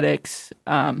 robotics.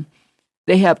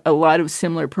 They have a lot of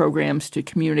similar programs to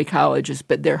community colleges,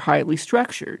 but they're highly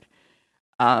structured.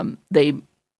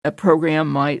 A program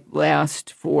might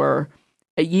last for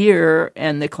a year,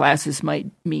 and the classes might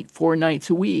meet 4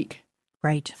 nights a week.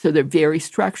 Right. So they're very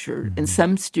structured, and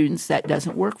some students that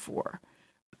doesn't work for.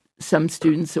 Some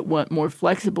students that want more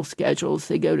flexible schedules,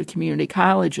 they go to community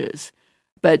colleges.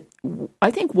 But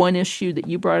I think one issue that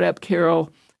you brought up,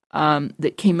 Carol,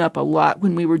 that came up a lot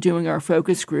when we were doing our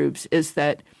focus groups is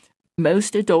that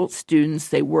most adult students,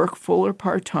 they work full or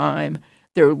part-time.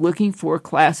 They're looking for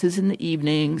classes in the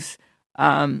evenings.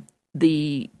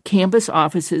 The campus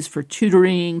offices for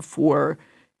tutoring, for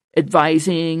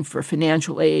advising, for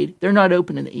financial aid, they're not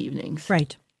open in the evenings.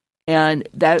 Right. And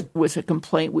that was a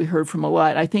complaint we heard from a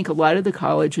lot. I think a lot of the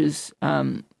colleges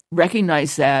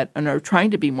recognize that and are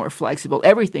trying to be more flexible.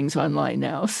 Everything's online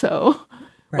now, so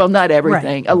right. Well, not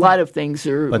everything. Right. A lot of things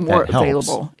are more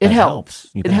available. It helps.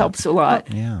 It helps a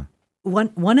lot. Yeah.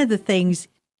 One of the things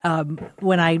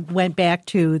when I went back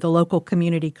to the local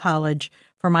community college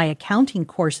for my accounting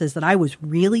courses that I was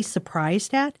really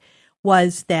surprised at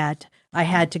was that I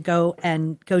had to go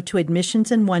to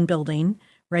admissions in one building,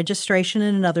 registration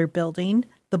in another building,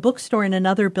 the bookstore in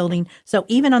another building. So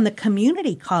even on the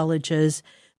community colleges,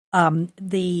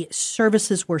 the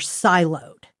services were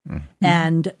siloed,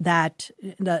 and that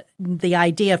the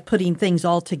idea of putting things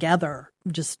all together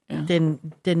just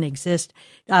didn't exist.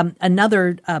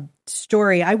 Another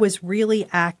story: I was really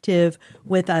active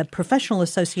with a professional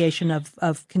association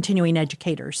of continuing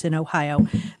educators in Ohio,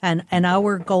 and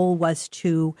our goal was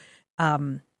to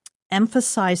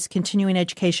emphasize continuing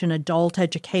education, adult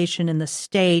education in the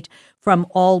state from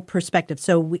all perspectives.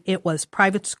 So it was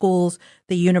private schools,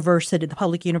 the university, the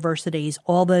public universities,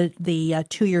 all the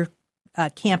 2-year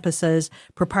campuses,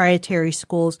 proprietary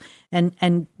schools,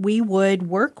 and we would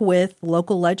work with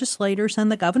local legislators and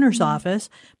the governor's office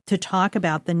to talk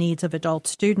about the needs of adult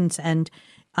students, and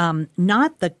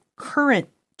not the current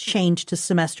change to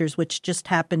semesters, which just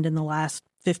happened in the last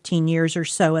 15 years or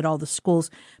so at all the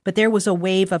schools, but there was a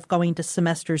wave of going to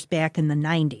semesters back in the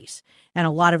 90s, and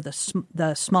a lot of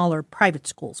the smaller private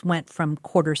schools went from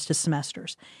quarters to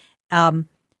semesters.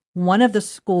 One of the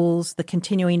schools, the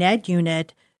continuing ed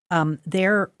unit,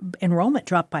 their enrollment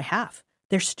dropped by half.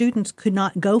 Their students could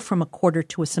not go from a quarter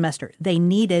to a semester. They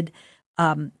needed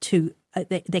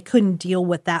they couldn't deal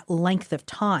with that length of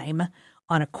time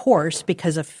on a course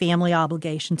because of family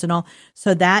obligations and all.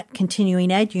 So that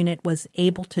continuing ed unit was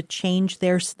able to change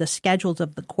the schedules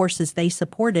of the courses they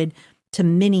supported to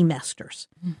mini-mesters.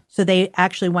 So they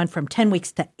actually went from 10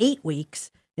 weeks to 8 weeks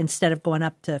instead of going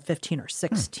up to 15 or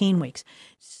 16 weeks.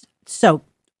 So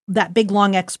that big,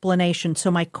 long explanation.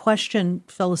 So my question,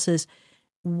 Phyllis, is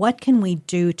what can we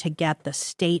do to get the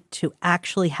state to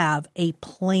actually have a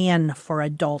plan for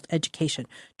adult education,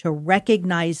 to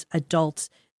recognize adults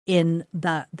in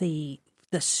the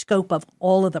scope of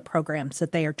all of the programs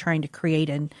that they are trying to create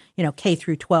in, K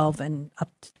through 12 and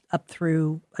up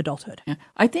through adulthood? Yeah.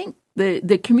 I think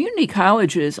the community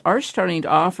colleges are starting to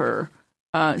offer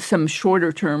some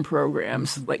shorter term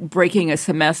programs, like breaking a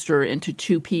semester into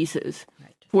 2 pieces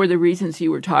for the reasons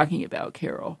you were talking about,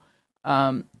 Carol.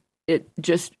 It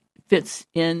just fits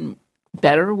in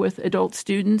better with adult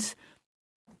students.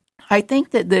 I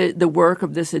think that the work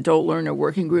of this adult learner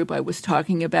working group I was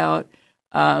talking about,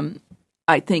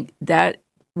 I think that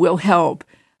will help.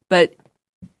 But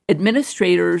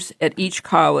administrators at each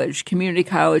college, community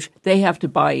college, they have to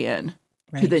buy in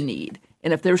to the need.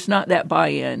 And if there's not that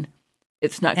buy-in,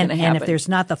 it's not going to happen. And if there's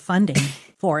not the funding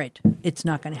for it, it's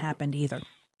not going to happen either.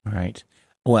 Right.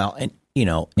 Well, and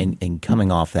and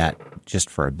coming off that just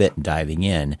for a bit and diving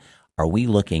in, are we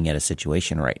looking at a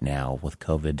situation right now with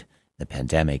COVID, the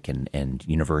pandemic, and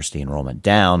university enrollment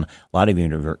down? A lot of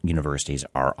universities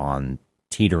are on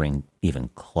teetering, even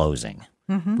closing,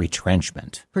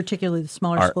 retrenchment. Particularly the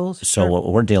smaller schools.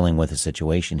 So we're dealing with a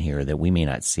situation here that we may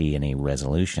not see any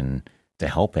resolution to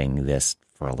helping this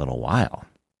for a little while.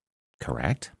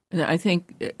 Correct? I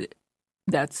think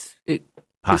that's it.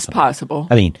 Possible. It's possible.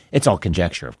 I mean, it's all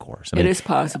conjecture, of course. It is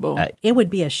possible. It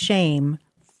would be a shame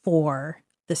for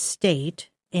the state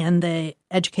and the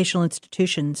educational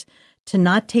institutions to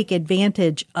not take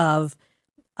advantage of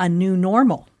a new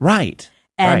normal. Right.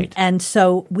 And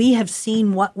so we have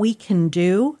seen what we can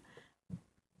do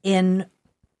in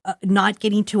not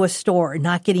getting to a store,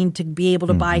 not getting to be able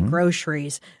to buy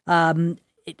groceries,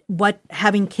 what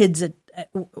having kids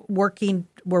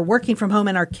we're working from home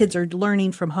and our kids are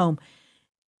learning from home.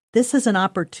 this is an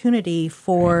opportunity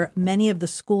for many of the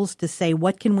schools to say,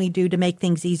 what can we do to make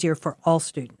things easier for all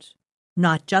students?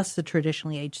 Not just the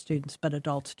traditionally aged students, but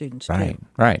adult students too.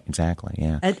 Right, exactly,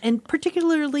 yeah. And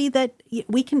particularly that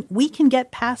we can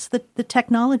get past the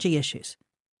technology issues.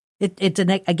 It's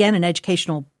again an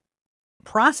educational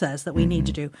process that we need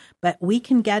to do, but we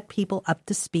can get people up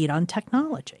to speed on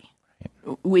technology.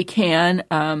 We can.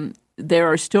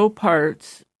 There are still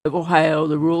parts of Ohio,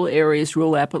 the rural areas,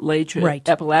 rural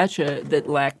Appalachia, that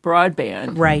lack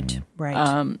broadband. Right.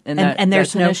 And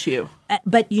there's an issue.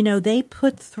 But, they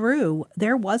put through,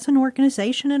 there was an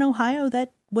organization in Ohio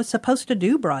that was supposed to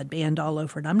do broadband all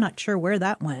over it. I'm not sure where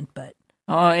that went, but.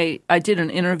 I did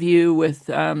an interview with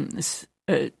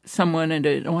someone at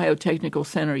an Ohio Technical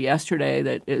Center yesterday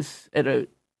that is at a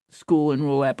school in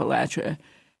rural Appalachia.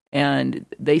 And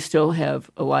they still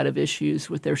have a lot of issues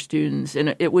with their students.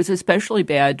 And it was especially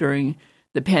bad during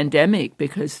the pandemic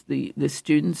because the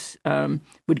students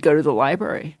would go to the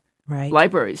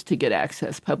libraries to get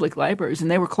access, public libraries, and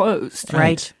they were closed.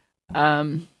 Right.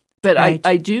 But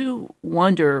I do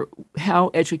wonder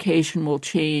how education will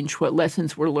change, what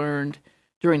lessons were learned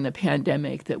during the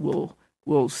pandemic that will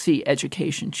see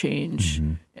education change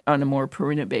on a more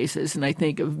permanent basis. And I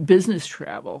think of business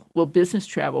travel. Will business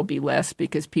travel be less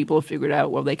because people have figured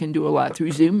out, they can do a lot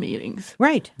through Zoom meetings?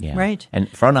 Right, yeah. Right. And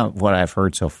from what I've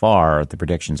heard so far, the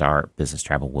predictions are business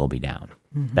travel will be down.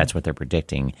 That's what they're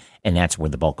predicting, and that's where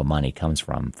the bulk of money comes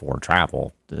from for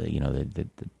travel.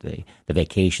 The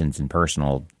vacations and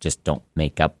personal just don't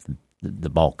make up the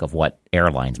bulk of what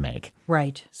airlines make.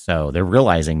 Right. So they're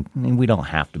realizing we don't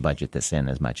have to budget this in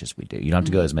as much as we do. You don't have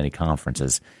to go to as many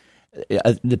conferences.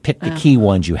 Pick the key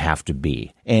ones you have to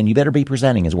be, and you better be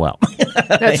presenting as well.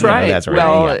 That's right. That's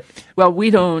right. Well,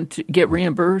 we don't get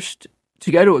reimbursed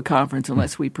to go to a conference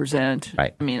unless we present.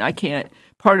 Right. I mean, I can't.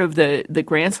 Part of the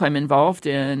grants I'm involved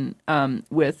in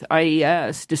with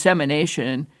IES,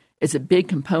 dissemination is a big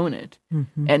component.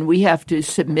 And we have to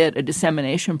submit a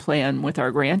dissemination plan with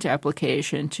our grant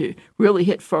application to really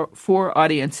hit four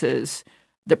audiences: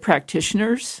 the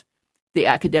practitioners, the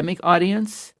academic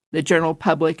audience, the general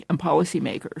public, and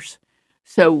policymakers.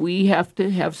 So we have to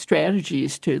have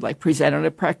strategies to present at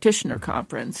a practitioner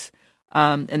conference.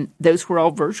 And those were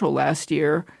all virtual last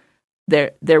year.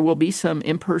 There will be some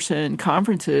in-person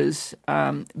conferences,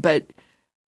 but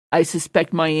I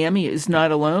suspect Miami is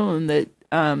not alone. That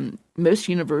most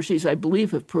universities, I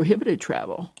believe, have prohibited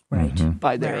travel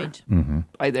by their,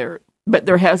 but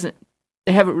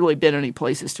they haven't really been any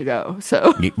places to go.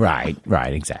 So right,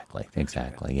 exactly,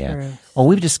 yeah. True. Well,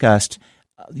 we've discussed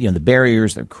the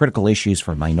barriers, the critical issues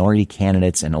for minority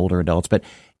candidates and older adults, but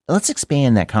let's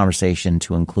expand that conversation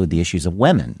to include the issues of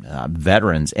women,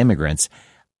 veterans, immigrants.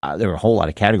 There are a whole lot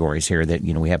of categories here that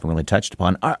we haven't really touched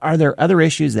upon. Are there other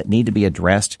issues that need to be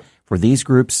addressed for these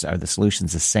groups? Are the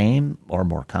solutions the same or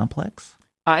more complex?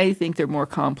 I think they're more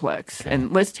complex. Okay.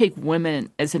 And let's take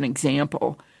women as an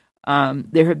example.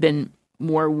 There have been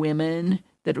more women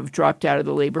that have dropped out of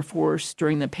the labor force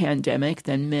during the pandemic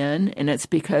than men, and it's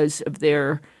because of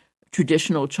their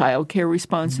traditional child care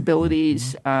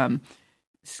responsibilities.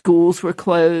 Schools were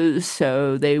closed,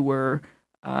 so they were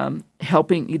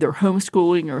helping either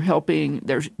homeschooling or helping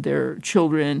their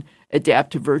children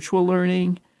adapt to virtual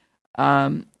learning.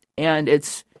 And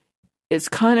it's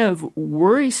kind of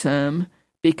worrisome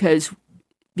because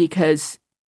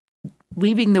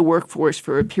leaving the workforce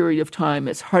for a period of time,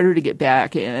 it's harder to get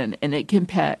back in, and it can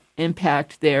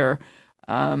impact their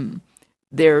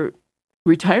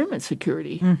retirement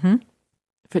security,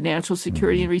 financial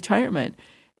security, and retirement.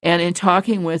 And in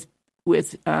talking with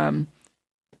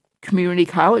community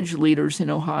college leaders in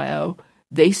Ohio,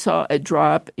 they saw a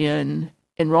drop in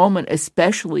enrollment,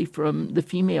 especially from the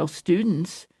female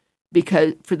students,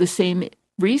 because for the same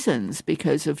reasons,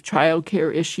 because of child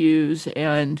care issues,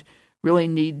 and really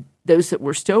need those that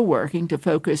were still working to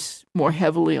focus more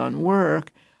heavily on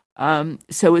work.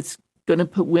 So it's going to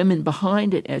put women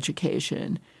behind in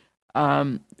education,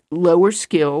 lower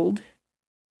skilled,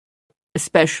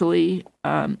 especially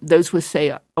those with,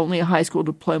 say, only a high school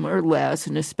diploma or less,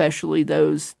 and especially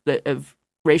those that of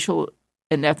racial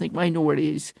and ethnic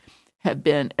minorities have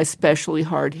been especially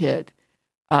hard hit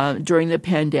during the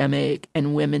pandemic,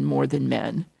 and women more than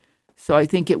men. So I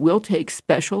think it will take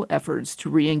special efforts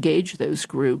to reengage those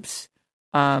groups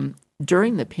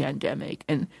during the pandemic.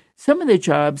 And some of the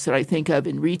jobs that I think of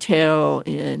in retail,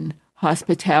 in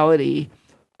hospitality,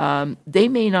 they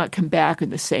may not come back in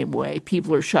the same way.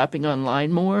 People are shopping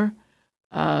online more.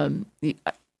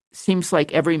 Seems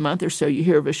like every month or so you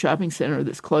hear of a shopping center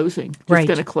that's closing. It's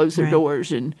going to close their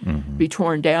doors and be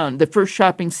torn down. The first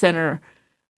shopping center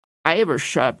I ever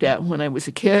shopped at when I was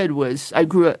a kid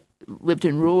lived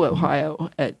in rural Ohio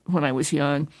when I was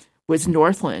young, was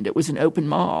Northland. It was an open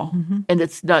mall, and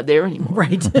it's not there anymore.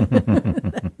 Right.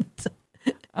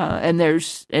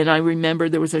 And I remember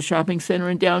there was a shopping center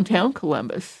in downtown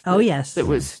Columbus. Yes. That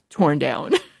was torn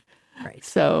down. Right.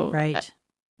 So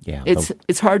Yeah,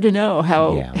 it's hard to know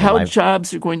how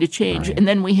jobs are going to change. Right. And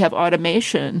then we have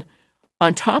automation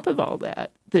on top of all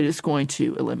that is going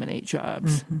to eliminate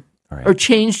jobs. Right. Or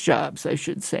change jobs, I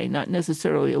should say, not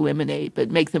necessarily eliminate, but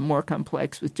make them more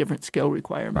complex with different skill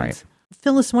requirements. Right.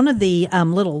 Phyllis, one of the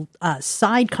little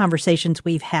side conversations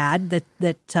we've had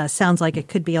that sounds like it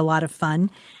could be a lot of fun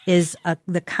is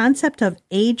the concept of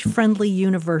age-friendly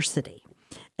university.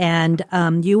 And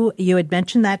you had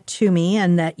mentioned that to me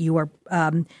and that you are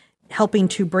helping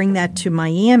to bring that to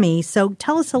Miami. So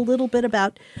tell us a little bit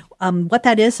about what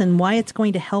that is and why it's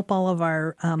going to help all of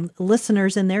our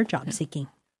listeners in their job seeking.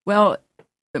 Well,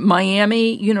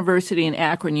 Miami University and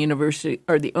Akron University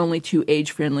are the only two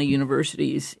age-friendly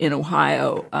universities in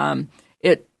Ohio.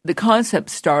 The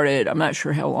concept started, I'm not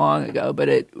sure how long ago, but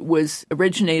it was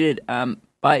originated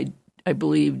by, I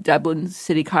believe, Dublin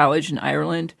City College in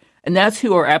Ireland, and that's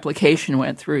who our application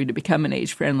went through to become an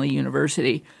age-friendly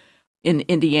university. In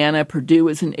Indiana, Purdue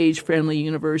is an age-friendly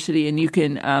university, and you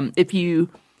can, if you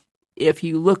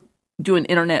do an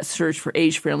internet search for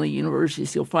age-friendly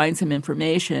universities, you'll find some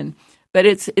information. But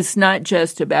it's not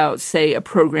just about, say, a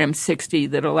Program 60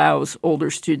 that allows older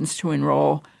students to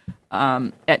enroll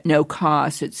at no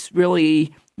cost. It's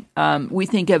really, we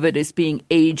think of it as being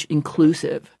age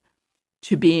inclusive,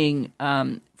 to being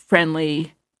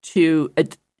friendly to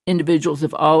individuals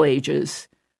of all ages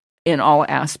in all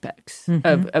aspects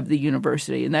of the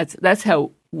university. And that's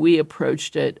how we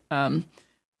approached it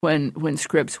when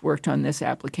Scripps worked on this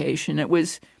application. It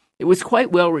was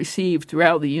quite well received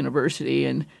throughout the university,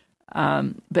 and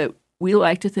but we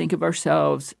like to think of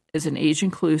ourselves as an age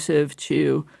inclusive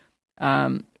to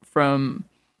from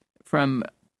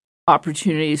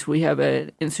opportunities. We have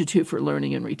an Institute for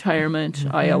Learning and Retirement,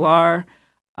 ILR.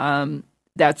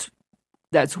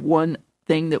 That's one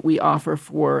thing that we offer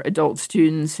for adult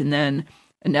students, and then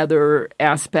another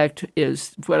aspect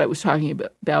is what I was talking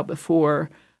about before.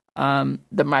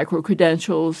 The micro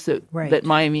credentials that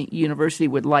Miami University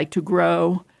would like to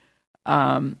grow.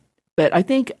 But I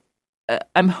think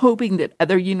I'm hoping that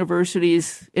other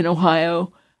universities in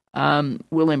Ohio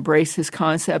will embrace this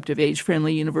concept of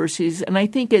age-friendly universities. And I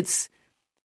think it's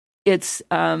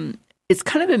kind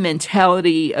of a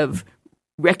mentality of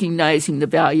recognizing the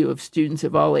value of students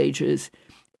of all ages.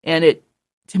 And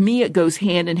to me, it goes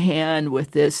hand in hand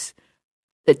with this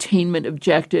attainment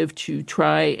objective to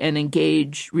try and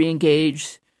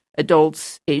re-engage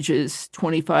adults ages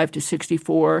 25 to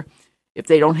 64 if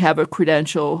they don't have a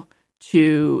credential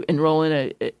to enroll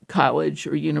in a college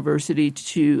or university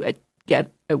to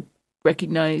get a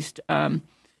recognized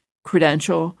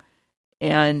credential,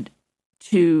 and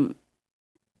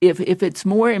if it's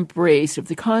more embraced, if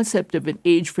the concept of an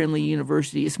age-friendly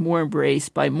university is more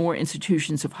embraced by more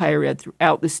institutions of higher ed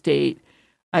throughout the state,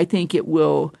 I think it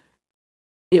will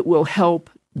help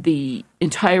the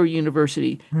entire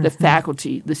university, the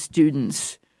faculty, the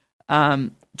students,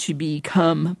 to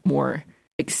become more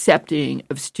accepting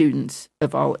of students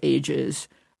of all ages.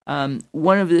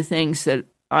 One of the things that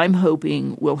I'm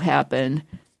hoping will happen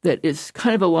that is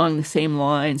kind of along the same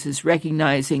lines is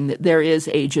recognizing that there is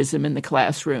ageism in the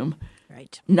classroom,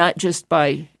 right? Not just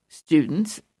by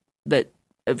students that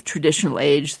of traditional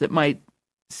age that might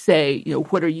say,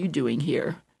 what are you doing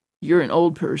here? You're an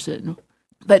old person.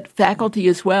 But faculty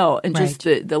as well, and just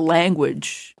the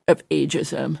language of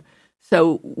ageism.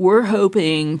 So we're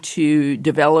hoping to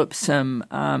develop some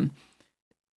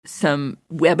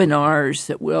webinars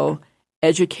that will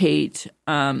educate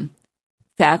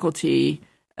faculty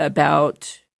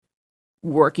about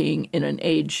working in an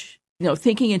age,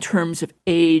 thinking in terms of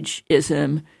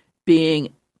ageism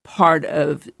being part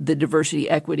of the diversity,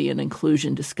 equity, and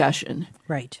inclusion discussion.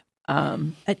 Right.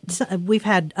 We've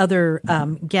had other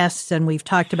guests, and we've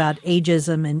talked about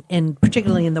ageism, and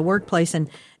particularly in the workplace, and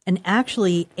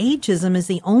actually ageism is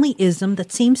the only ism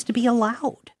that seems to be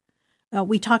allowed.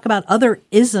 We talk about other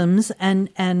isms, and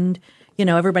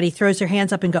everybody throws their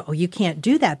hands up and go, "Oh, you can't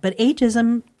do that." But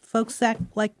ageism, folks act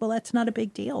like, well, that's not a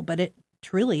big deal, but it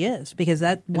truly is, because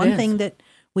that one thing that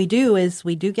we do is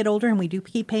we do get older and we do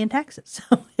keep paying taxes.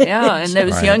 And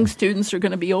those young students are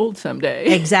going to be old someday.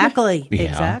 Exactly. Yeah,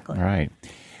 exactly. Right.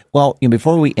 Well,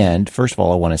 before we end, first of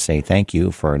all, I want to say thank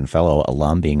you for a fellow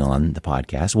alum being on the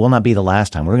podcast. Will not be the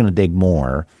last time. We're going to dig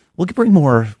more We'll bring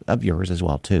more of yours as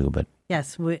well, too, but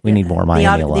yes, we need more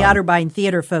Miami alum. The Otterbein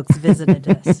Theater folks visited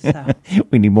us. So.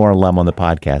 We need more alum on the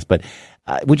podcast. But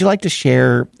would you like to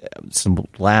share some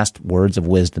last words of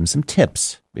wisdom, some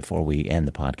tips before we end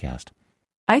the podcast?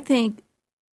 I think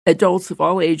adults of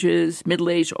all ages,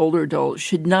 middle-aged, older adults,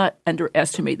 should not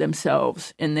underestimate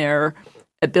themselves in their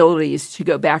abilities to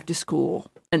go back to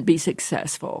school and be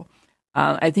successful.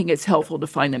 I think it's helpful to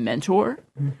find a mentor,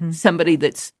 somebody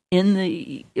that's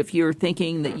if you're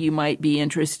thinking that you might be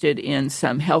interested in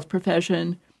some health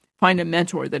profession, find a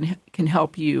mentor that can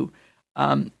help you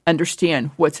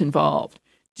understand what's involved.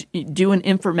 Do an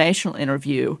informational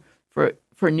interview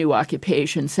for new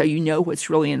occupation so you know what's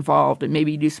really involved, and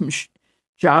maybe do some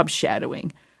job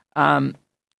shadowing. I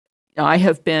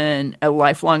have been a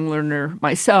lifelong learner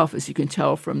myself, as you can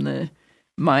tell from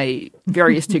my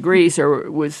various degrees.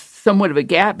 There was somewhat of a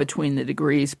gap between the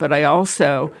degrees, but I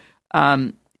also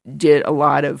did a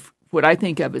lot of what I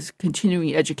think of as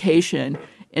continuing education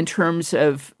in terms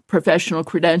of professional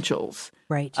credentials,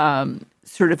 right?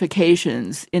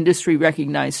 Certifications,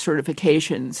 industry-recognized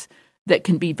certifications that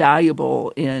can be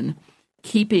valuable in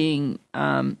keeping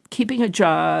a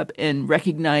job and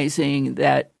recognizing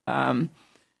that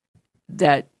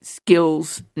that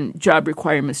skills and job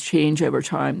requirements change over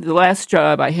time. The last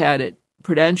job I had at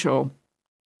Prudential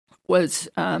was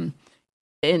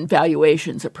in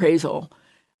valuations appraisal,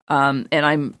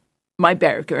 and my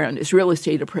background is real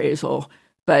estate appraisal,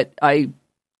 but I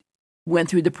went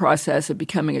through the process of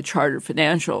becoming a chartered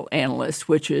financial analyst,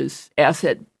 which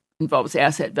involves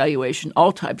asset valuation,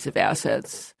 all types of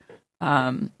assets.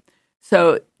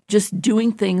 So just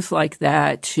doing things like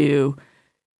that to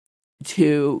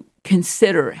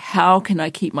consider, how can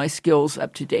I keep my skills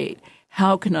up to date?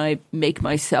 How can I make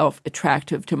myself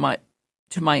attractive to my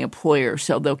employer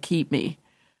so they'll keep me,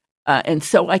 and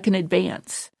so I can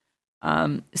advance?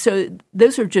 So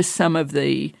those are just some of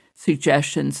the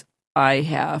suggestions I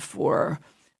have for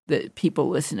the people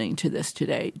listening to this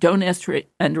today. Don't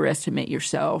underestimate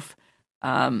yourself.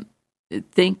 Have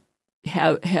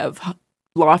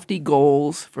lofty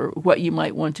goals for what you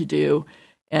might want to do,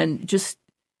 and just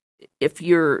if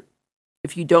you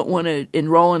don't want to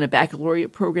enroll in a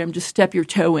baccalaureate program, just step your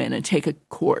toe in and take a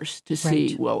course to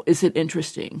see, well, is it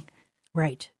interesting?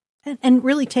 Right, and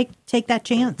really take that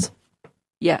chance.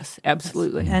 Yes,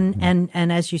 absolutely. And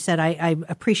as you said, I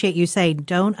appreciate you saying,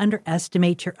 don't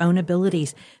underestimate your own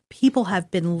abilities. People have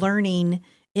been learning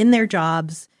in their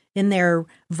jobs, in their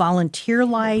volunteer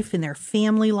life, in their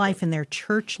family life, in their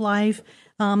church life.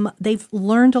 They've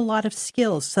learned a lot of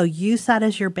skills. So use that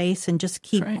as your base and just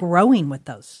keep growing with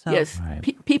those. So. Yes.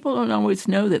 Right. People don't always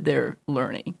know that they're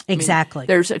learning. Exactly.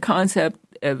 There's a concept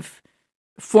of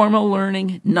formal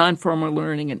learning, non-formal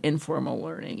learning, and informal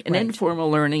learning. And informal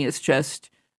learning is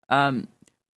just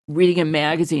reading a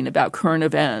magazine about current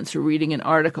events or reading an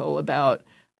article about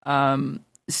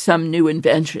some new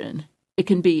invention. It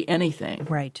can be anything.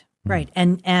 Right.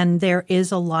 And there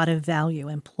is a lot of value.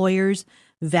 Employers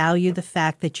value the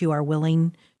fact that you are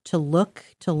willing to look,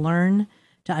 to learn,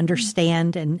 to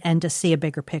understand, and to see a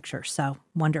bigger picture. So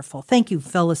wonderful. Thank you,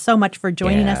 Phyllis, so much for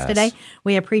joining us today.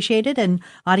 We appreciate it. And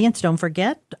audience, don't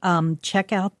forget,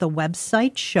 check out the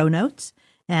website show notes,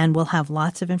 and we'll have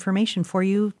lots of information for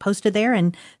you posted there.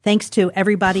 And thanks to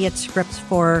everybody at Scripps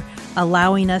for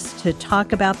allowing us to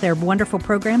talk about their wonderful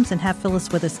programs and have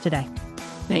Phyllis with us today.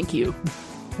 Thank you.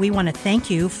 We want to thank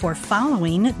you for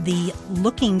following the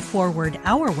Looking Forward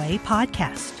Our Way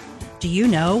podcast. Do you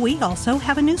know we also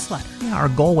have a newsletter? Our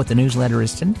goal with the newsletter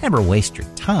is to never waste your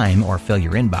time or fill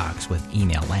your inbox with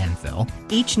email landfill.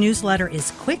 Each newsletter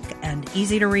is quick and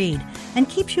easy to read and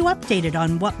keeps you updated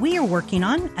on what we are working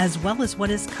on, as well as what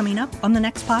is coming up on the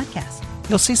next podcast.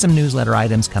 You'll see some newsletter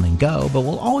items come and go, but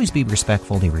we'll always be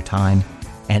respectful to your time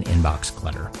and inbox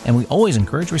clutter. And we always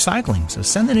encourage recycling, so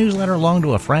send the newsletter along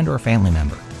to a friend or a family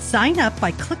member. Sign up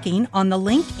by clicking on the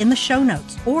link in the show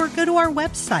notes or go to our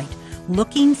website,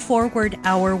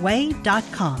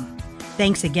 lookingforwardourway.com.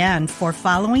 Thanks again for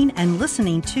following and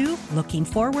listening to Looking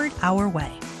Forward Our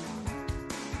Way.